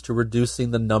alternatives to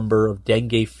reducing the number of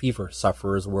dengue fever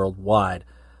sufferers worldwide.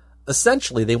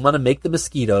 Essentially, they want to make the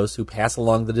mosquitoes who pass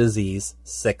along the disease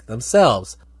sick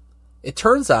themselves. It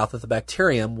turns out that the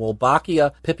bacterium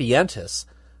Wolbachia pipientis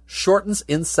shortens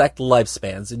insect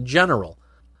lifespans in general.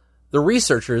 The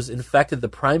researchers infected the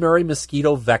primary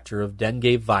mosquito vector of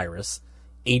dengue virus,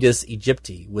 Aedes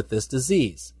aegypti, with this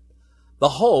disease. The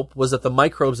hope was that the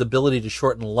microbe's ability to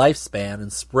shorten lifespan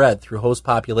and spread through host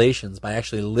populations by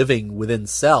actually living within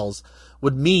cells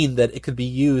would mean that it could be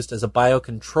used as a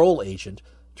biocontrol agent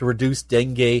to reduce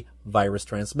dengue virus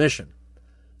transmission.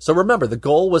 So remember, the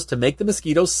goal was to make the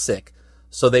mosquitoes sick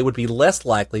so they would be less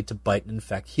likely to bite and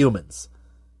infect humans.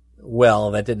 Well,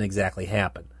 that didn't exactly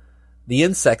happen. The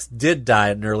insects did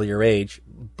die at an earlier age,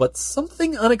 but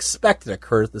something unexpected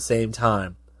occurred at the same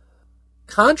time.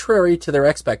 Contrary to their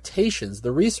expectations,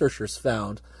 the researchers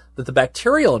found that the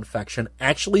bacterial infection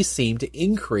actually seemed to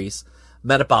increase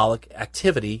metabolic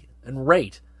activity and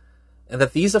rate, and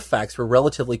that these effects were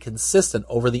relatively consistent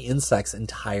over the insect's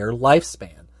entire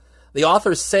lifespan. The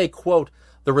authors say, quote,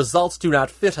 "The results do not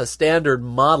fit a standard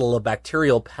model of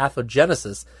bacterial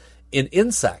pathogenesis in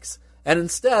insects, and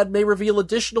instead may reveal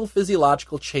additional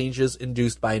physiological changes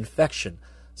induced by infection,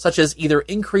 such as either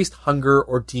increased hunger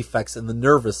or defects in the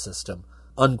nervous system,"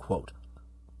 unquote.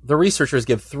 The researchers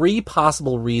give 3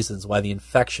 possible reasons why the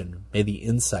infection made the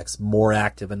insects more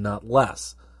active and not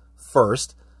less.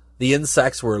 First, the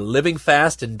insects were living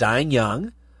fast and dying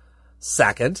young.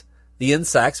 Second, the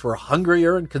insects were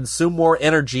hungrier and consumed more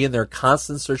energy in their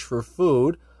constant search for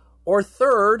food. Or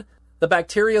third, the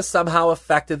bacteria somehow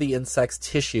affected the insects'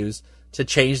 tissues to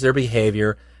change their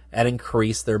behavior and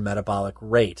increase their metabolic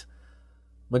rate.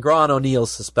 McGraw and O'Neill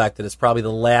suspect that it's probably the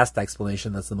last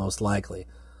explanation that's the most likely.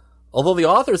 Although the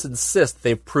authors insist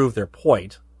they've proved their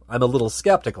point, I'm a little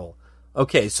skeptical.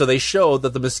 Okay, so they showed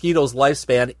that the mosquito's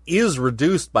lifespan is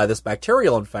reduced by this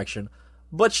bacterial infection,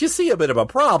 but you see a bit of a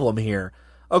problem here.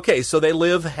 Okay, so they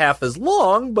live half as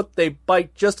long, but they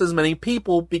bite just as many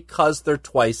people because they're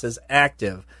twice as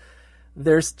active.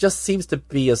 There just seems to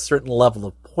be a certain level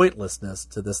of pointlessness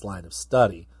to this line of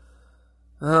study.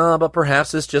 But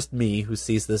perhaps it's just me who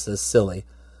sees this as silly.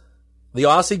 The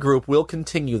Aussie group will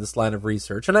continue this line of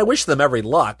research, and I wish them every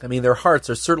luck. I mean, their hearts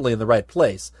are certainly in the right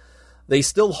place. They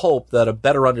still hope that a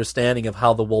better understanding of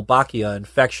how the Wolbachia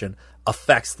infection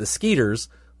affects the skeeters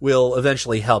will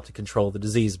eventually help to control the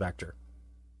disease vector.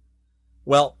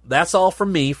 Well, that's all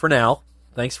from me for now.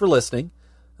 Thanks for listening.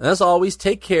 As always,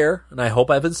 take care, and I hope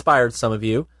I've inspired some of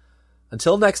you.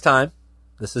 Until next time,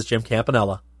 this is Jim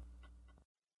Campanella.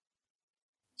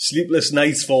 Sleepless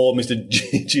nights for Mr.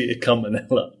 J.J.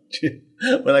 Campanella.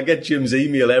 When I get Jim's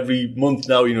email every month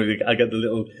now, I get the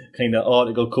little kind of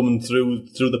article coming through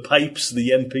the pipes,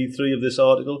 the MP3 of this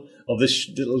article, of this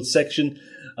little section.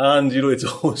 And, it's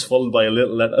always followed by a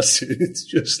little letter. It's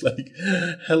just like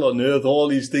hell on earth, all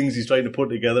these things he's trying to put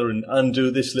together and do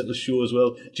this little show as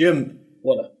well. Jim,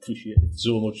 I appreciate it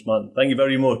so much, man. Thank you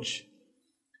very much.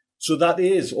 So that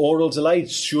is Oral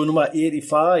Delights, show number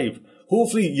 85.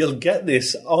 Hopefully you'll get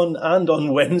this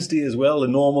on Wednesday as well, the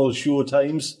normal show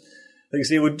times. Like I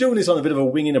say, we're doing this on a bit of a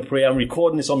wing and a prayer. I'm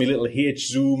recording this on my little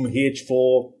H-Zoom,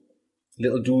 H4,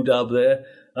 little doodab there.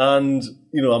 And,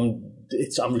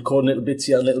 I'm recording little bits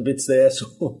here and little bits there,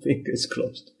 so fingers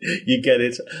crossed you get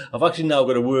it. I've actually now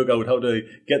got to work out how to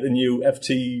get the new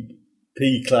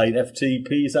FTP client,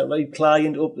 FTP, is that right,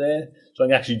 client up there, so I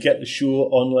can actually get the show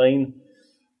online.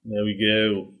 There we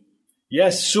go.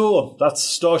 Yes, so that's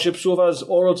Starship Sofa's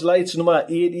Oral Delights number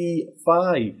 85.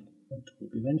 I hope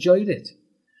you've enjoyed it.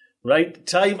 Right,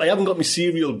 time. I haven't got my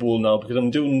cereal bowl now because I'm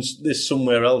doing this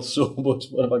somewhere else, so but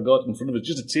what have I got in front of it?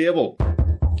 Just a table.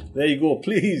 There you go.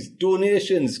 Please,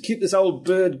 donations. Keep this old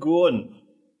bird going.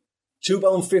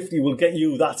 £2.50 will get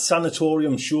you that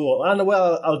sanatorium show. And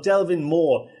I'll delve in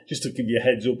more, just to give you a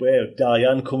heads up there.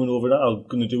 Diane coming over now. I'm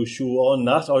going to do a show on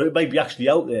that, or it might be actually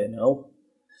out there now.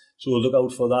 So look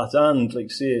out for that. And like I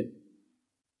say,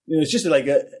 it's just like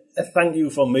a thank you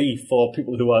from me for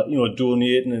people who are,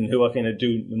 donating and who are kind of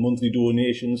doing the monthly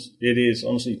donations. It is,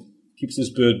 honestly, keeps this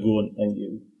bird going. Thank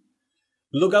you.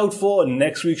 Look out for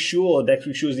next week's show. Next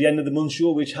week's show is the end of the month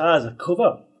show, which has a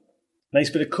cover. Nice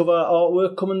bit of cover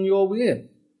artwork coming your way.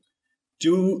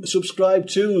 Do subscribe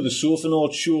to the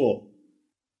Sophanaut Show.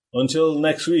 Until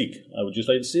next week, I would just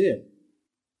like to say,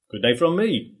 good night from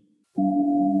me.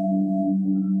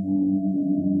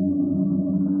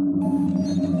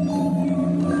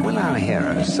 Will our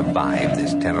heroes survive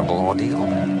this terrible ordeal?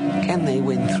 Can they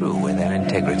win through with their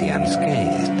integrity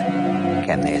unscathed?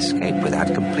 Can they escape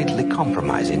without completely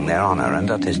compromising their honor and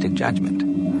artistic judgment?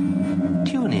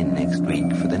 Tune in next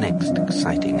week for the next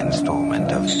exciting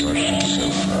installment of Starship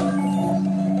Sofa.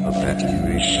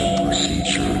 Evacuation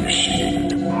procedure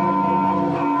initiated.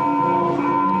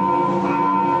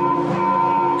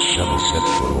 Shuttle set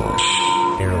for launch.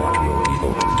 Airlock will be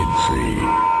opened in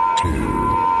 3, 2,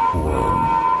 1.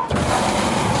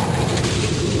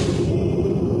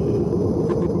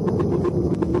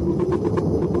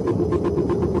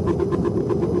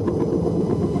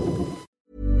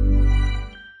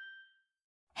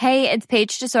 Hey, it's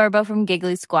Paige DeSorbo from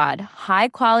Giggly Squad. High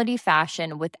quality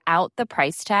fashion without the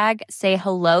price tag. Say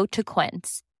hello to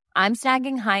Quince. I'm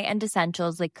snagging high-end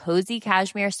essentials like cozy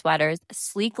cashmere sweaters,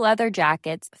 sleek leather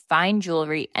jackets, fine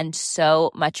jewelry, and so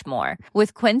much more.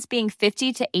 With Quince being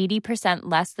 50 to 80%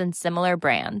 less than similar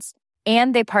brands.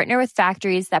 And they partner with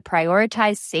factories that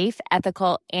prioritize safe,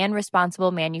 ethical, and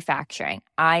responsible manufacturing.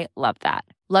 I love that.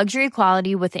 Luxury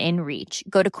quality within reach.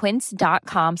 Go to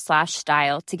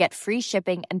quince.com/style to get free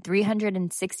shipping and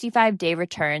 365-day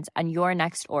returns on your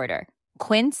next order.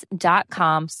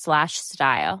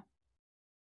 Quince.com/style.